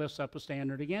the Lord lifts up a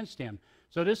standard against him.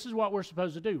 So this is what we're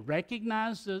supposed to do.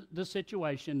 Recognize the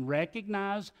situation.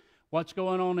 Recognize what's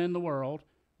going on in the world.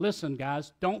 Listen,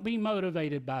 guys, don't be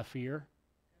motivated by fear.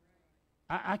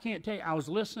 I can't tell you, I was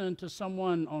listening to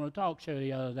someone on a talk show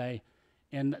the other day,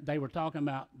 and they were talking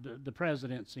about the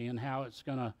presidency and how it's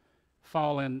going to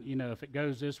fall in, you know, if it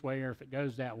goes this way or if it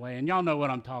goes that way. And y'all know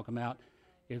what I'm talking about.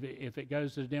 If it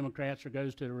goes to the Democrats or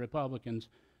goes to the Republicans,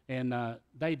 and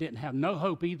they didn't have no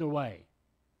hope either way.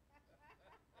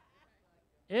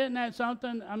 Isn't that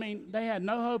something? I mean, they had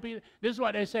no hope either. This is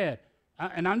what they said.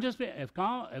 And I'm just, if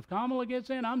Kamala gets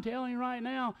in, I'm telling you right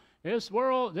now, this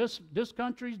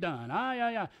country's done.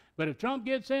 But if Trump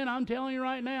gets in, I'm telling you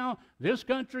right now, this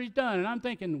country's done. And I'm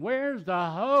thinking, where's the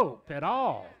hope at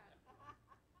all?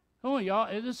 Come on, y'all.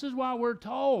 This is why we're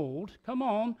told, come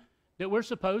on, that we're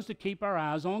supposed to keep our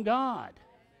eyes on God.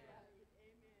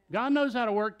 God knows how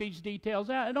to work these details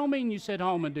out. It don't mean you sit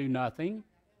home and do nothing.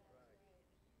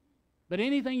 But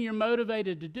anything you're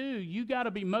motivated to do, you got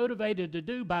to be motivated to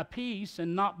do by peace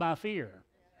and not by fear.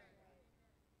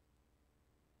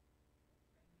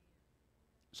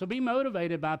 So be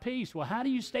motivated by peace. Well, how do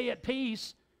you stay at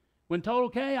peace when total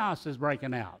chaos is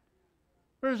breaking out?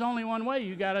 There's only one way.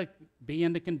 You got to be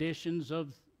in the conditions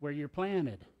of where you're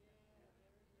planted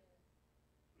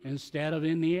instead of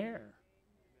in the air.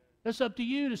 It's up to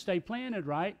you to stay planted,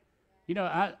 right? You know,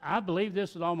 I believe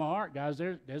this with all my heart, guys.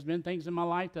 There's been things in my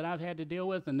life that I've had to deal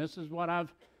with, and this is what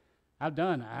I've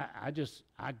done.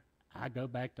 I go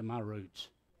back to my roots.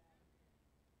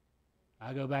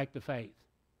 I go back to faith.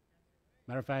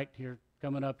 Matter of fact,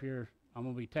 coming up here I'm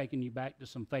going to be taking you back to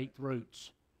some faith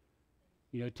roots,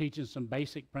 teaching some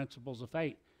basic principles of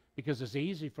faith, because it's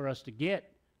easy for us to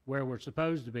get where we're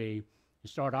supposed to be and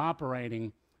start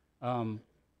operating. I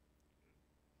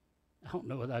don't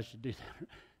know whether I should do that.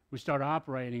 We start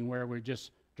operating where we're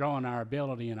just drawing our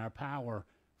ability and our power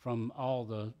from all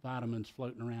the vitamins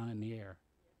floating around in the air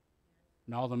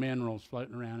and all the minerals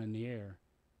floating around in the air.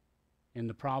 And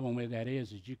the problem with that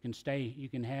is you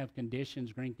can have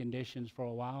conditions, green conditions for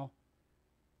a while,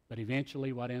 but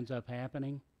eventually what ends up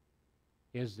happening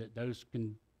is that those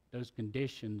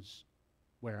conditions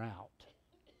wear out.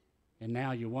 And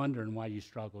now you're wondering why you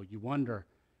struggle. You wonder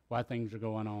why things are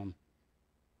going on.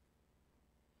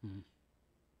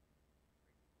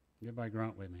 Everybody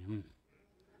grunt with me.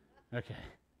 Okay.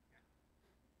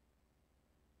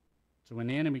 So when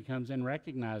the enemy comes in,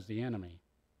 recognize the enemy.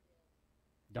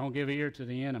 Don't give ear to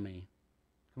the enemy.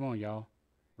 Come on, y'all.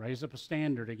 Raise up a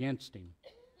standard against him,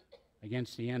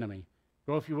 against the enemy.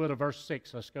 Go, if you would, to verse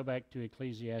 6. Let's go back to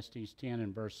Ecclesiastes 10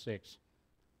 and verse 6.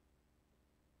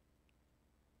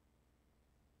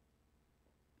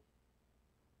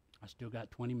 I still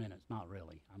got 20 minutes. Not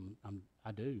really.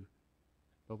 I do.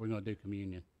 But we're going to do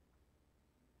communion.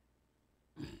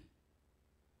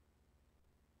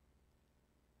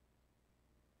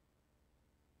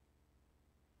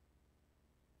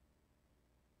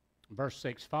 Verse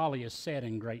 6, folly is set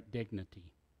in great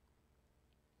dignity.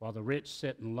 While the rich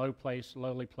sit in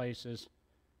lowly places,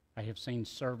 I have seen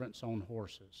servants on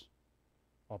horses,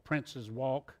 while princes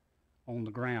walk on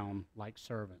the ground like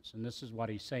servants. And this is what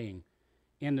he's saying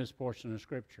in this portion of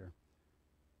Scripture.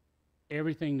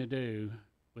 Everything to do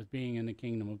with being in the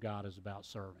kingdom of God is about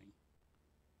serving.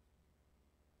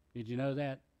 Did you know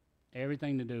that?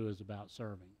 Everything to do is about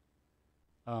serving.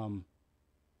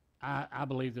 I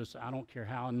believe this. I don't care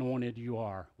how anointed you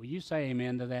are. Will you say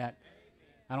amen to that? Amen.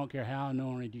 I don't care how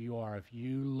anointed you are. If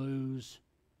you lose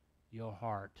your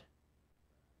heart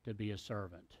to be a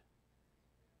servant,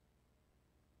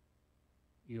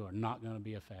 you are not going to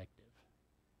be effective.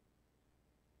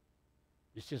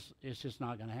 It's just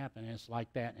not going to happen. It's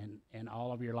like that in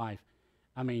all of your life.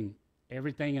 I mean,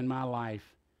 everything in my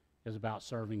life is about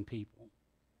serving people.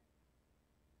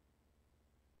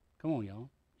 Come on, y'all.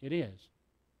 It is.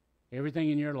 Everything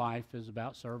in your life is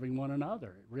about serving one another.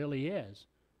 It really is.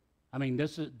 I mean,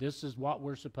 this is what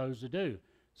we're supposed to do.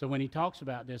 So when he talks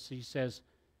about this, he says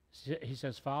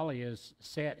folly is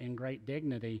set in great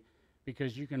dignity,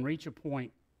 because you can reach a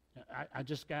point. I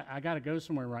got to go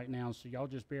somewhere right now, so y'all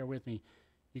just bear with me.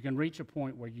 You can reach a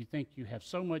point where you think you have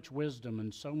so much wisdom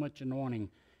and so much anointing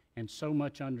and so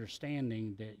much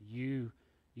understanding that you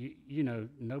know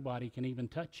nobody can even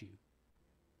touch you.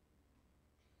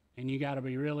 And you got to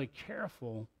be really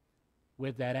careful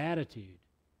with that attitude.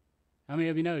 How many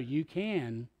of you know you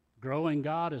can grow in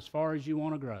God as far as you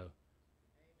want to grow? Amen.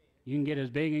 You can get as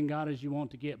big in God as you want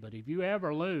to get. But if you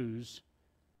ever lose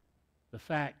the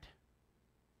fact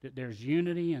that there's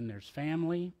unity and there's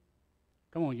family,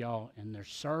 come on, y'all, and they're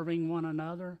serving one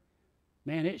another,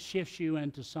 man, it shifts you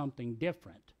into something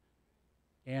different.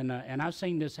 And I've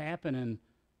seen this happen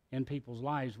in people's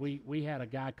lives. We had a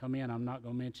guy come in, I'm not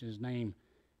going to mention his name,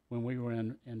 when we were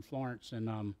in Florence,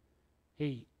 and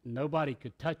nobody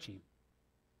could touch him.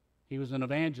 He was an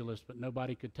evangelist, but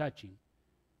nobody could touch him.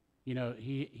 You know,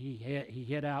 he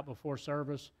hid out before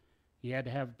service. He had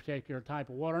to have a particular type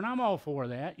of water, and I'm all for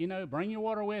that. You know, bring your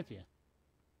water with you.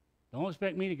 Don't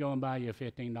expect me to go and buy you a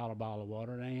 $15 bottle of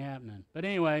water. It ain't happening. But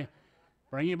anyway,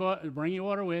 bring your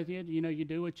water with you. You know, you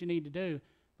do what you need to do.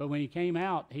 But when he came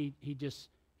out, he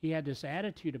had this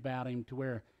attitude about him to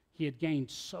where he had gained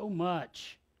so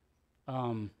much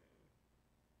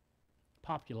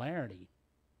popularity.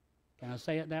 Can I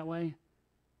say it that way?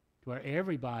 To where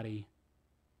everybody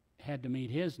had to meet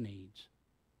his needs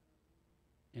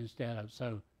instead of.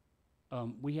 So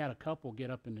we had a couple get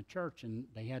up in the church, and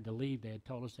they had to leave. They had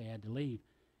told us they had to leave.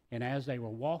 And as they were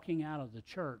walking out of the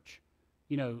church,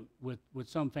 you know, with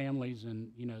some families,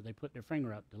 and, you know, they put their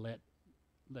finger up to let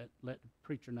the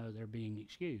preacher know they're being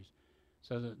excused.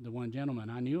 So the one gentleman,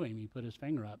 I knew him, he put his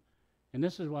finger up. And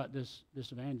this is what this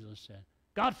evangelist said.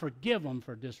 God forgive them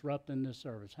for disrupting this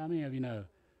service. How many of you know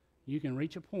you can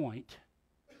reach a point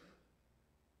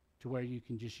to where you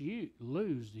can just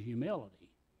lose the humility?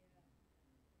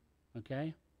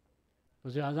 Okay?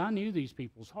 Because I knew these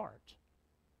people's hearts.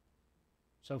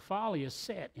 So folly is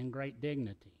set in great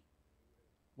dignity,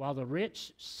 while the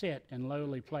rich sit in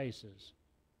lowly places.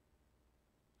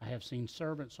 I have seen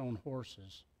servants on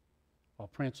horses, while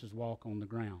princes walk on the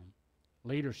ground.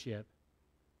 Leadership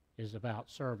is about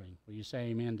serving. Will you say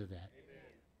amen to that?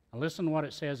 Amen. Now listen to what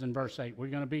it says in verse 8. We're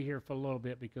going to be here for a little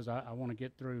bit because I want to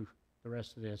get through the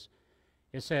rest of this.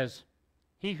 It says,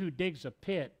 he who digs a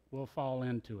pit will fall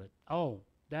into it. Oh,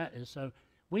 that is so.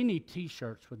 We need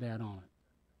T-shirts with that on it.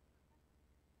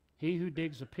 He who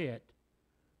digs a pit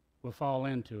will fall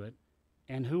into it,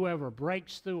 and whoever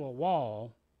breaks through a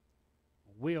wall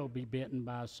will be bitten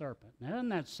by a serpent. Now, isn't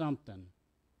that something?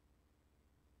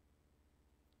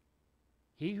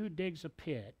 He who digs a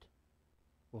pit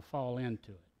will fall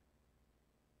into it.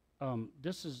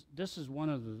 This is one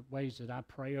of the ways that I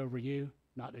pray over you,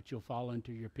 not that you'll fall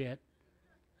into your pit.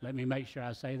 Let me make sure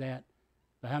I say that.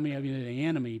 But how many of you know the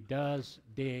enemy does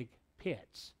dig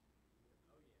pits?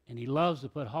 And he loves to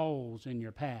put holes in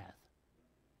your path.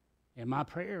 And my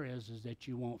prayer is that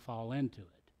you won't fall into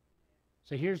it.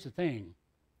 So here's the thing.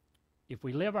 If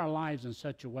we live our lives in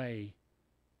such a way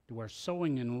to where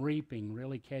sowing and reaping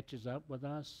really catches up with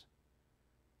us,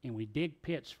 and we dig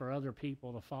pits for other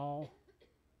people to fall,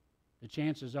 the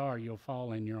chances are you'll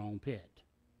fall in your own pit.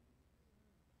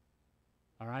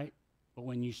 All right? But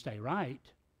when you stay right,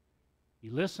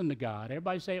 you listen to God.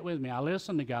 Everybody say it with me. I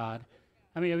listen to God.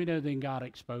 How many of you know then God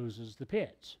exposes the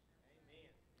pits? Amen.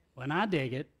 When I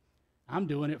dig it, I'm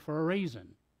doing it for a reason.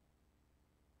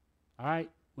 All right?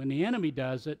 When the enemy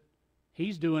does it,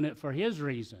 he's doing it for his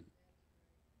reason.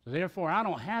 So therefore, I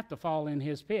don't have to fall in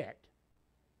his pit.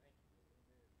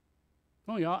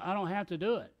 Oh, y'all, I don't have to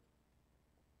do it.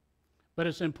 But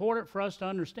it's important for us to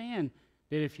understand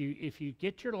that if you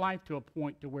get your life to a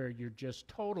point to where you're just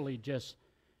totally just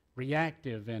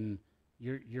reactive and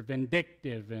you're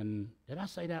vindictive and, did I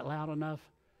say that loud enough?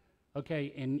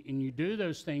 Okay, and you do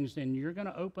those things, then you're going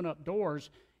to open up doors,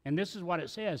 and this is what it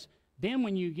says. Then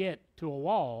when you get to a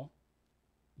wall,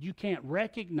 you can't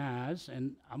recognize,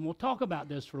 and I'm going to talk about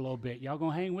this for a little bit. Y'all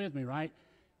going to hang with me, right?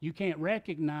 You can't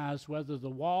recognize whether the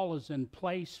wall is in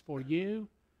place for you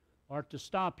or to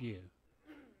stop you.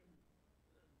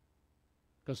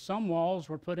 Because some walls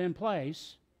were put in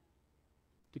place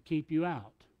to keep you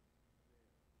out.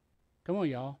 Come on,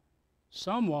 y'all.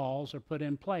 Some walls are put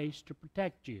in place to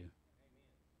protect you.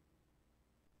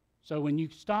 So when you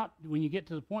get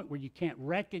to the point where you can't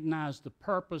recognize the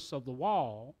purpose of the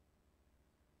wall,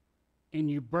 and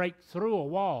you break through a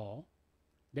wall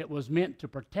that was meant to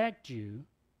protect you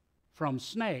from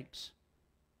snakes,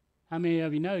 how many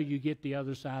of you know you get the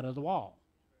other side of the wall?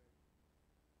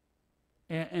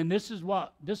 And this is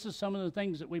some of the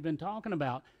things that we've been talking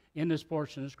about in this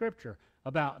portion of Scripture,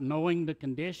 about knowing the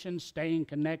condition, staying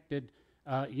connected,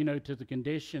 to the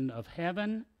condition of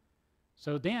heaven.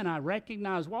 So then I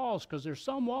recognize walls, because there's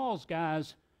some walls,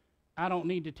 guys, I don't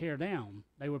need to tear down.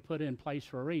 They were put in place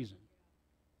for a reason.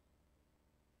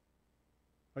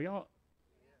 Are y'all?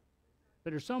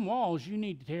 But there's some walls you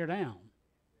need to tear down.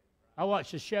 I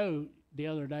watched a show the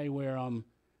other day where,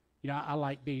 I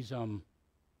like these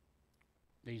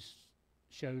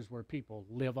shows where people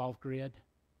live off grid.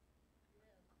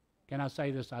 Can I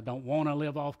say this? I don't want to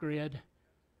live off grid,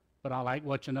 but I like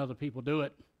watching other people do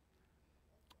it.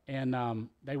 And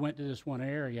they went to this one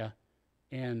area,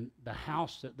 and the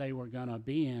house that they were going to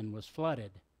be in was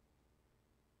flooded.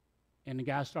 And the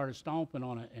guy started stomping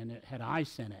on it, and it had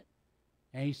ice in it.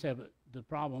 And he said, but the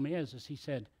problem is he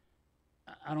said,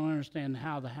 I don't understand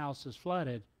how the house is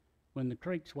flooded when the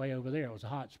creek's way over there. It was a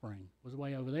hot spring. It was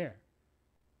way over there.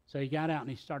 So he got out and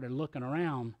he started looking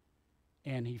around,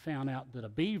 and he found out that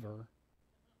a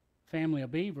family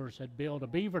of beavers had built a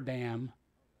beaver dam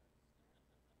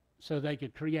so they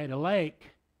could create a lake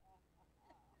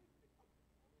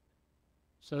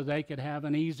so they could have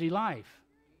an easy life.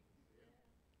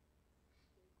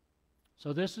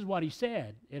 So this is what he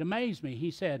said. It amazed me. He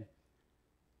said,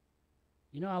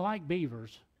 I like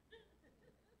beavers.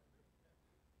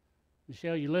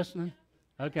 Michelle, you listening?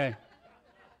 Okay.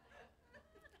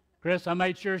 Chris, I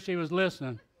made sure she was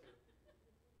listening.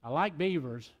 I like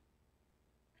beavers,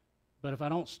 but if I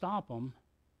don't stop them,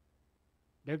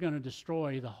 they're going to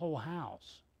destroy the whole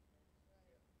house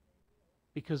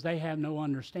because they have no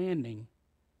understanding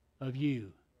of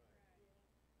you.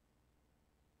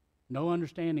 No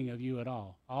understanding of you at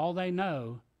all. All they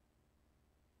know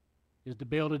is to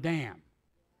build a dam.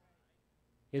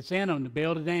 It's in them to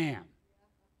build a dam.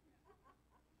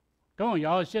 Come on,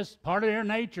 y'all. It's just part of their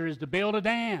nature is to build a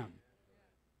dam.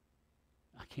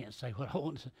 I can't say what I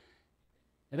want to say.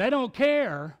 And they don't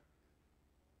care.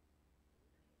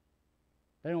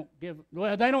 They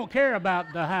don't care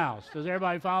about the house. Does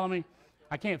everybody follow me?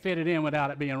 I can't fit it in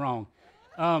without it being wrong.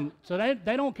 So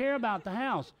they don't care about the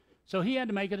house. So he had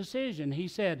to make a decision. He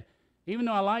said, even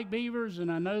though I like beavers and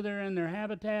I know they're in their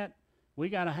habitat, we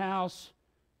got a house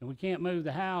and we can't move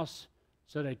the house,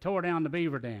 so they tore down the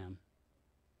beaver dam.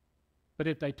 But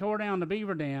if they tore down the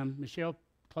beaver dam, Michelle,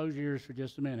 close your ears for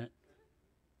just a minute.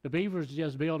 The beavers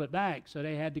just built it back, so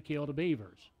they had to kill the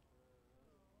beavers.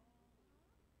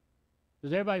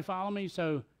 Does everybody follow me?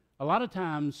 So a lot of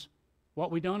times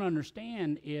what we don't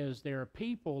understand is there are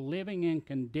people living in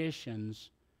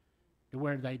conditions to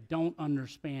where they don't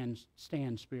understand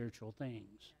spiritual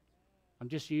things. I'm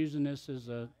just using this as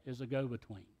a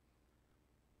go-between.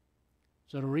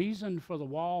 So the reason for the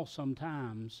wall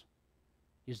sometimes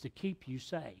is to keep you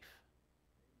safe.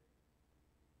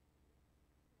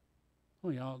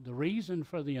 Well, the reason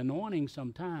for the anointing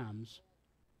sometimes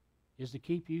is to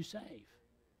keep you safe.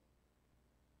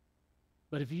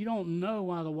 But if you don't know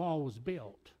why the wall was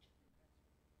built,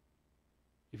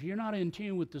 if you're not in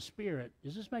tune with the Spirit,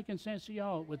 is this making sense to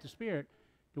y'all with the Spirit,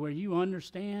 to where you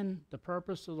understand the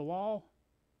purpose of the wall?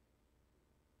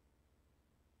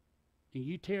 And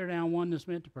you tear down one that's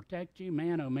meant to protect you,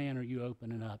 man, oh man, are you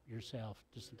opening up yourself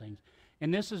to some things.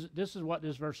 And this is what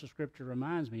this verse of Scripture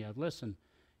reminds me of. Listen,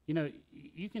 you know,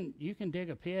 you can dig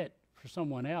a pit for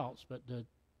someone else, but the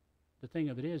thing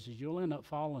of it is you'll end up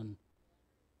falling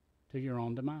to your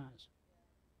own demise.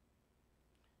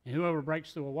 And whoever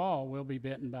breaks through a wall will be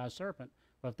bitten by a serpent.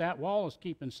 But if that wall is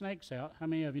keeping snakes out, how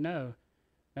many of you know?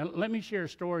 Now, let me share a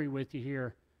story with you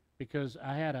here, because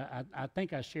I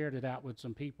think I shared it out with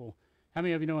some people. How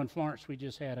many of you know in Florence we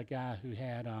just had a guy who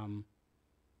had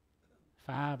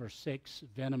 5 or 6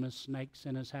 venomous snakes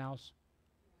in his house,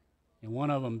 and one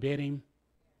of them bit him.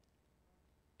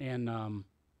 And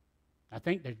I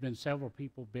think there's been several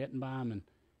people bitten by him.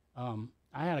 And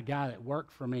I had a guy that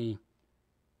worked for me.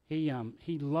 He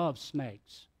loves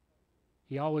snakes.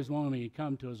 He always wanted me to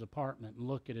come to his apartment and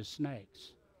look at his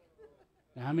snakes.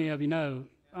 Now, how many of you know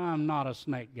I'm not a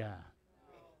snake guy?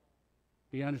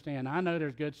 Do you understand? I know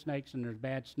there's good snakes and there's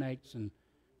bad snakes, and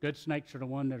good snakes are the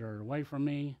ones that are away from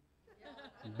me.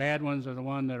 And bad ones are the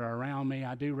ones that are around me.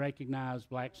 I do recognize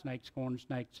black snakes, corn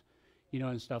snakes, you know,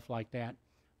 and stuff like that.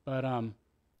 But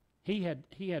he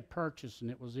had purchased, and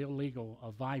it was illegal,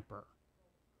 a viper.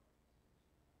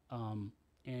 And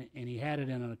he had it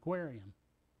in an aquarium.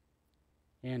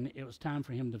 And it was time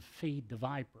for him to feed the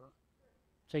viper.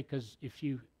 See, because if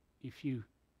you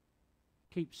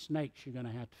keep snakes, you're going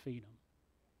to have to feed them.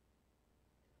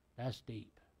 That's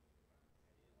deep.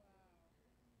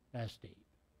 That's deep.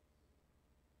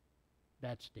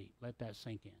 That's deep. Let that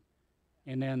sink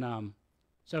in. And then,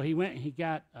 so he went and he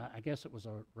got, I guess it was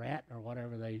a rat or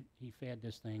whatever he fed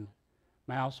this thing,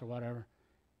 mouse or whatever.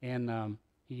 And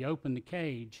he opened the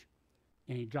cage,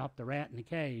 and he dropped the rat in the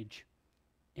cage,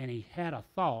 and he had a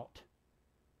thought,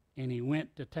 and he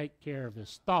went to take care of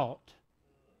his thought,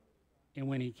 and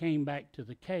when he came back to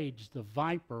the cage, the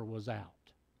viper was out.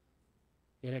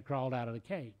 It had crawled out of the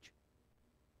cage.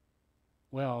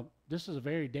 Well, this is a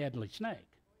very deadly snake.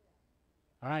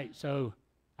 All right, so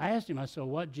I asked him, I said,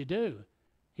 what'd you do?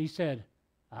 He said,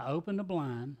 I opened the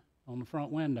blind on the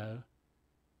front window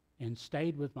and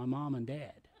stayed with my mom and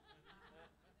dad.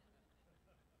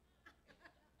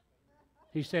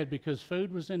 He said, because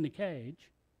food was in the cage,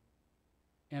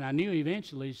 and I knew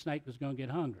eventually the snake was going to get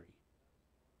hungry.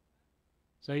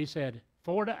 So he said,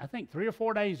 I think 3 or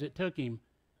 4 days it took him.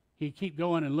 He'd keep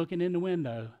going and looking in the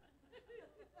window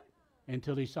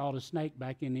until he saw the snake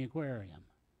back in the aquarium.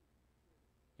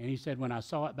 And he said, when I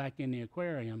saw it back in the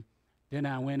aquarium, then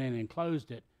I went in and closed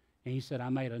it. And he said, I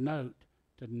made a note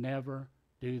to never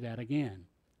do that again.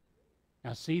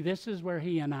 Now, see, this is where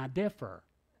he and I differ.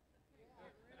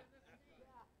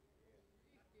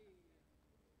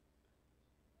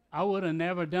 I would have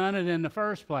never done it in the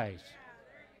first place.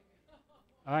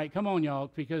 All right, come on, y'all,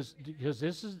 because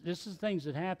this is things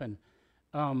that happen.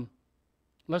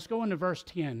 Let's go into verse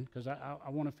 10, because I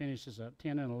want to finish this up.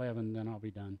 10 and 11, then I'll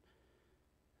be done.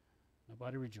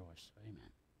 Nobody rejoice. Amen.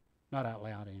 Not out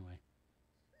loud, anyway.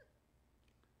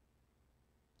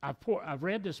 I've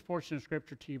read this portion of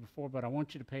Scripture to you before, but I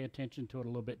want you to pay attention to it a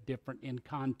little bit different in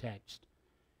context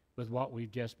with what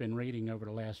we've just been reading over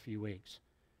the last few weeks.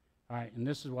 All right, and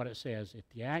this is what it says. If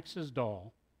the axe is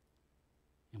dull,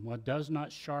 and what does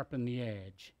not sharpen the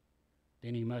edge,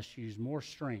 then he must use more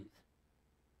strength.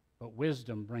 But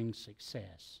wisdom brings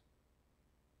success.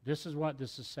 This is what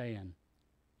this is saying.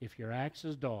 If your axe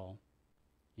is dull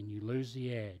and you lose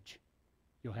the edge,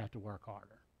 you'll have to work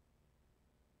harder.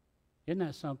 Isn't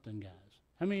that something, guys?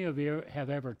 How many of you have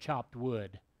ever chopped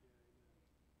wood?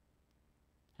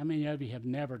 How many of you have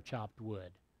never chopped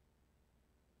wood?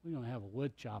 We're going to have a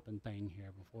wood chopping thing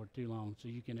here before too long, so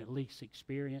you can at least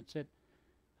experience it.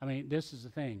 I mean, this is the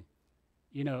thing.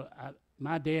 You know,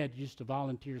 my dad used to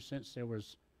volunteer since there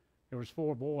was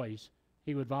 4 boys.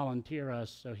 He would volunteer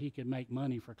us so he could make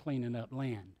money for cleaning up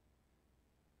land.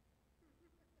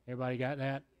 Everybody got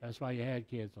that? That's why you had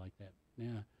kids like that.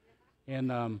 Yeah.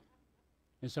 And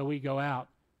so we go out.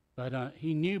 But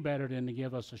he knew better than to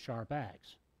give us a sharp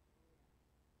axe.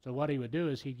 So what he would do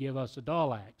is he'd give us a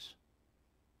dull axe,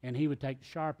 and he would take the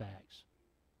sharp axe.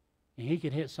 And he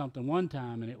could hit something one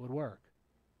time and it would work.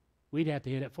 We'd have to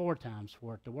hit it 4 times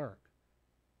for it to work.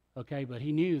 Okay, but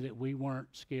he knew that we weren't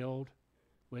skilled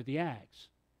with the axe.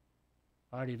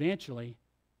 All right, eventually,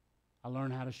 I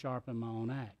learned how to sharpen my own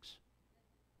axe.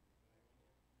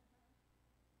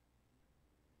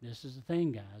 This is the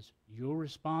thing, guys. You're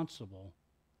responsible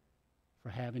for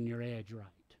having your edge right.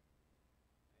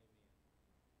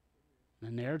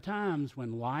 And there are times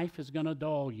when life is going to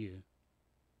dull you.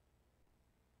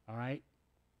 All right?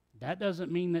 That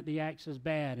doesn't mean that the axe is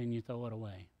bad and you throw it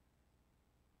away.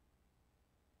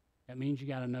 That means you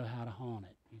got to know how to hone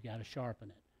it. You got to sharpen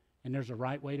it. And there's a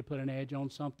right way to put an edge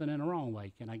on something and a wrong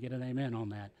way. Can I get an amen on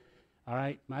that? All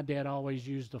right? My dad always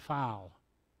used a file.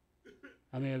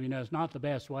 I mean, you know, it's not the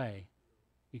best way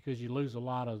because you lose a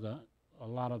lot of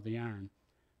the iron.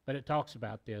 But it talks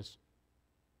about this.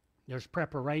 There's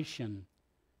preparation,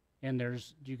 and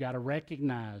you got to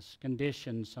recognize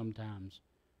conditions sometimes.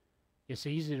 It's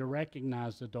easy to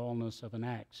recognize the dullness of an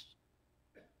axe.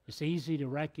 It's easy to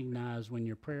recognize when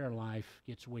your prayer life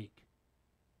gets weak.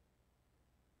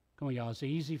 Come on, y'all. It's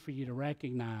easy for you to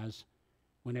recognize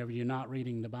whenever you're not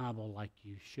reading the Bible like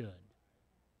you should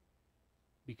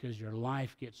because your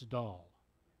life gets dull.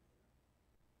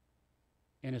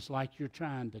 And it's like you're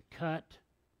trying to cut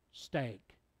steak.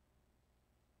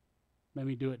 Let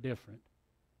me do it different.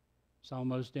 It's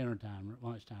almost dinner time,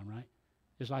 lunchtime, right?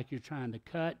 It's like you're trying to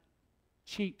cut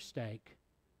cheap steak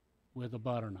with a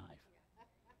butter knife.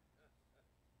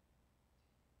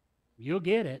 You'll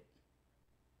get it.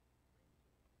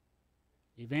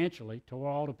 Eventually, tore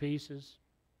all to pieces,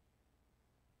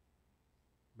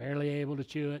 barely able to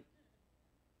chew it.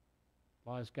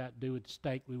 Well, it's got to do with the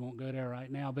steak. We won't go there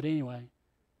right now. But anyway,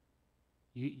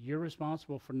 you're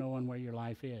responsible for knowing where your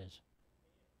life is.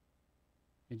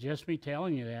 And just me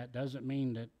telling you that doesn't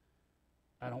mean that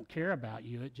I don't care about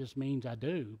you. It just means I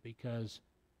do, because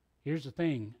here's the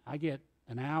thing. I get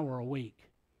an hour a week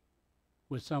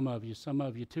with some of you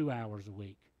 2 hours a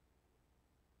week.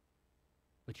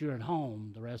 But you're at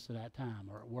home the rest of that time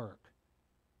or at work.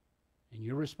 And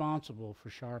you're responsible for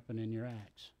sharpening your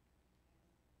axe.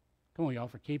 Come on, y'all,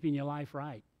 for keeping your life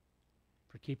right,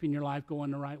 for keeping your life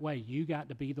going the right way. You got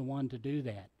to be the one to do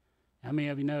that. How many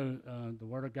of you know the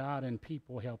Word of God and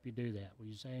people help you do that? Will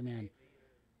you say amen?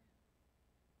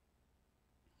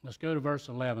 Let's go to verse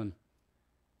 11,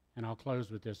 and I'll close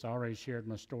with this. I already shared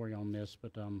my story on this,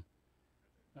 but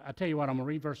I tell you what, I'm going to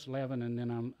read verse 11, and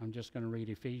then I'm just going to read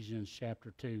Ephesians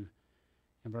chapter 2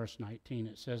 and verse 19.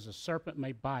 It says, "A serpent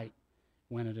may bite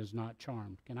when it is not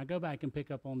charmed." Can I go back and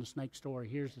pick up on the snake story?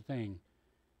 Here's the thing.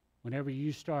 Whenever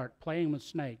you start playing with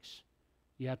snakes,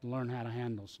 you have to learn how to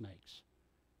handle snakes.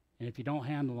 And if you don't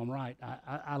handle them right,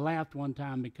 I laughed one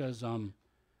time because,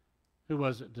 who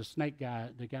was it? The snake guy,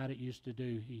 the guy that used to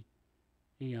do,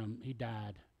 he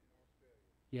died.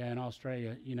 Yeah, in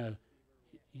Australia, you know.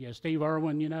 Yeah, Steve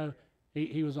Irwin, you know,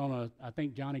 he was on I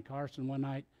think Johnny Carson one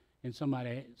night, and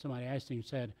somebody asked him,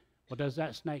 said, "Well, does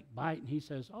that snake bite?" And he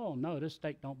says, "Oh, no, this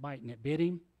snake don't bite," and it bit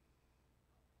him.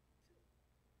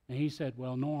 And he said,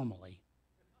 "Well, normally."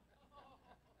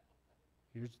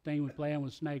 Here's the thing with playing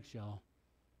with snakes, y'all.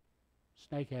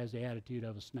 Snake has the attitude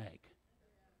of a snake.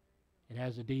 It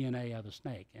has the DNA of a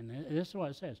snake. And this is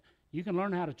what it says. You can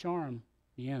learn how to charm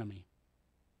the enemy.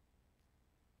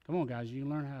 Come on, guys, you can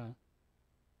learn how.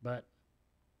 But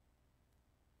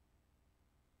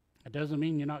it doesn't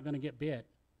mean you're not going to get bit.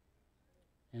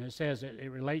 And it says,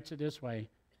 it relates it this way.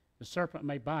 The serpent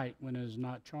may bite when it is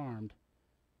not charmed,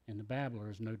 and the babbler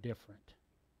is no different.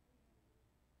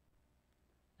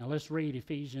 Now let's read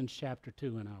Ephesians chapter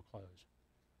 2, and I'll close.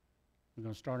 We're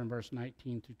going to start in verse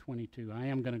 19 through 22. I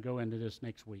am going to go into this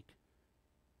next week.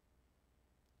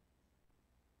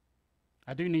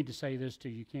 I do need to say this too.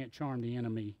 You can't charm the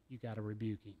enemy. You got to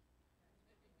rebuke him.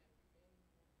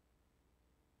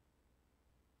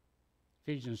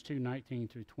 Ephesians 2, 19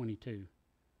 through 22.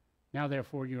 "Now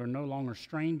therefore you are no longer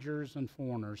strangers and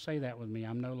foreigners." Say that with me.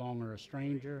 I'm no longer a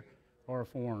stranger or a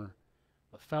foreigner,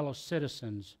 but fellow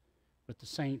citizens with the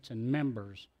saints and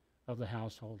members of the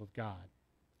household of God,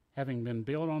 having been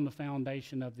built on the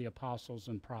foundation of the apostles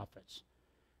and prophets,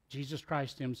 Jesus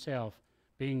Christ himself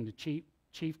being the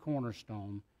chief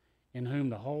cornerstone, in whom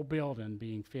the whole building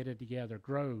being fitted together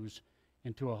grows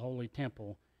into a holy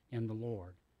temple in the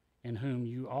Lord, in whom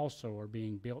you also are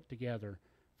being built together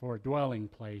for a dwelling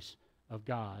place of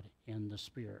God in the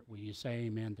Spirit. Will you say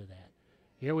amen to that?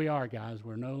 Here we are, guys.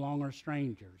 We're no longer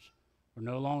strangers. We're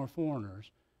We're no longer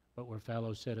foreigners, but we're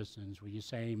fellow citizens. Will you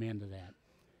say amen to that?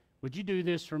 Would you do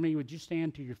this for me? Would you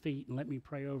stand to your feet and let me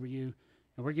pray over you?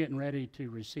 And we're getting ready to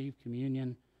receive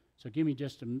communion. So give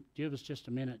us just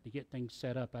a minute to get things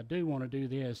set up. I do want to do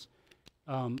this.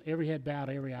 Every head bowed,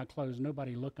 every eye closed,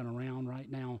 nobody looking around right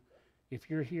now. If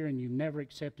you're here and you've never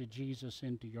accepted Jesus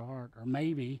into your heart, or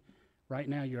maybe right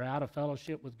now you're out of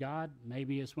fellowship with God,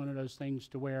 maybe it's one of those things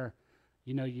to where,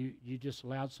 you just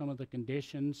allowed some of the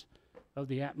conditions of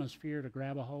the atmosphere to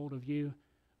grab a hold of you.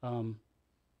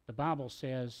 The Bible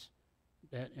says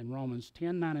that in Romans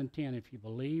 10:9 and 10, if you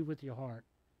believe with your heart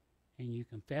and you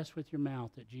confess with your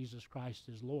mouth that Jesus Christ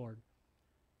is Lord,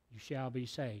 you shall be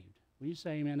saved. Will you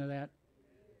say amen to that?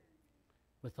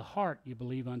 With the heart you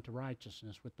believe unto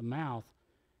righteousness. With the mouth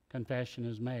confession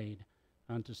is made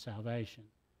unto salvation.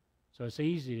 So it's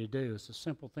easy to do. It's a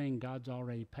simple thing. God's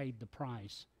already paid the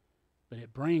price. But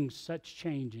it brings such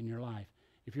change in your life.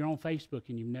 If you're on Facebook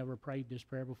and you've never prayed this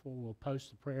prayer before, we'll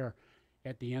post the prayer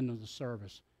at the end of the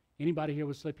service. Anybody here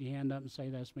would slip your hand up and say,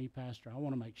 that's me, Pastor? I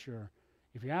want to make sure.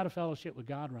 If you're out of fellowship with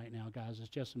God right now, guys, it's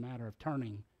just a matter of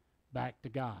turning back to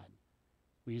God.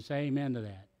 Will you say amen to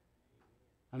that?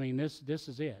 I mean, this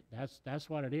is it. That's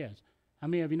what it is. How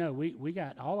many of you know we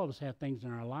got, all of us have things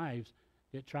in our lives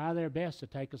that try their best to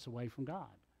take us away from God.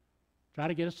 Try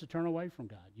to get us to turn away from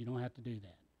God. You don't have to do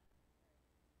that.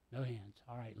 No hands.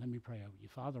 All right, let me pray over you.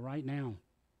 Father, right now,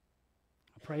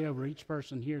 I pray over each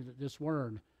person here that this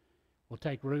word will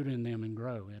take root in them and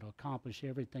grow. It'll accomplish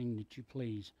everything that you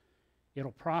please.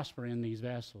 It'll prosper in these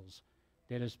vessels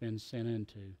that it's been sent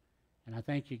into. And I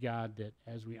thank you, God, that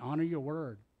as we honor your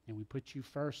word and we put you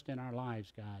first in our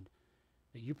lives, God,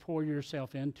 that you pour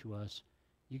yourself into us.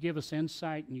 You give us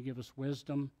insight and you give us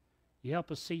wisdom. You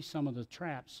help us see some of the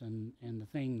traps and the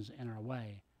things in our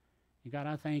way. And God,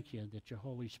 I thank you that your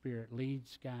Holy Spirit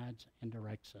leads, guides, and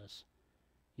directs us.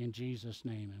 In Jesus'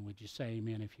 name. And would you say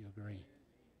amen if you agree?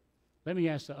 Let me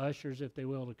ask the ushers, if they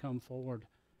will, to come forward.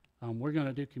 We're going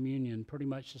to do communion pretty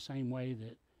much the same way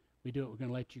that we do it. We're going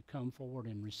to let you come forward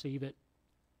and receive it.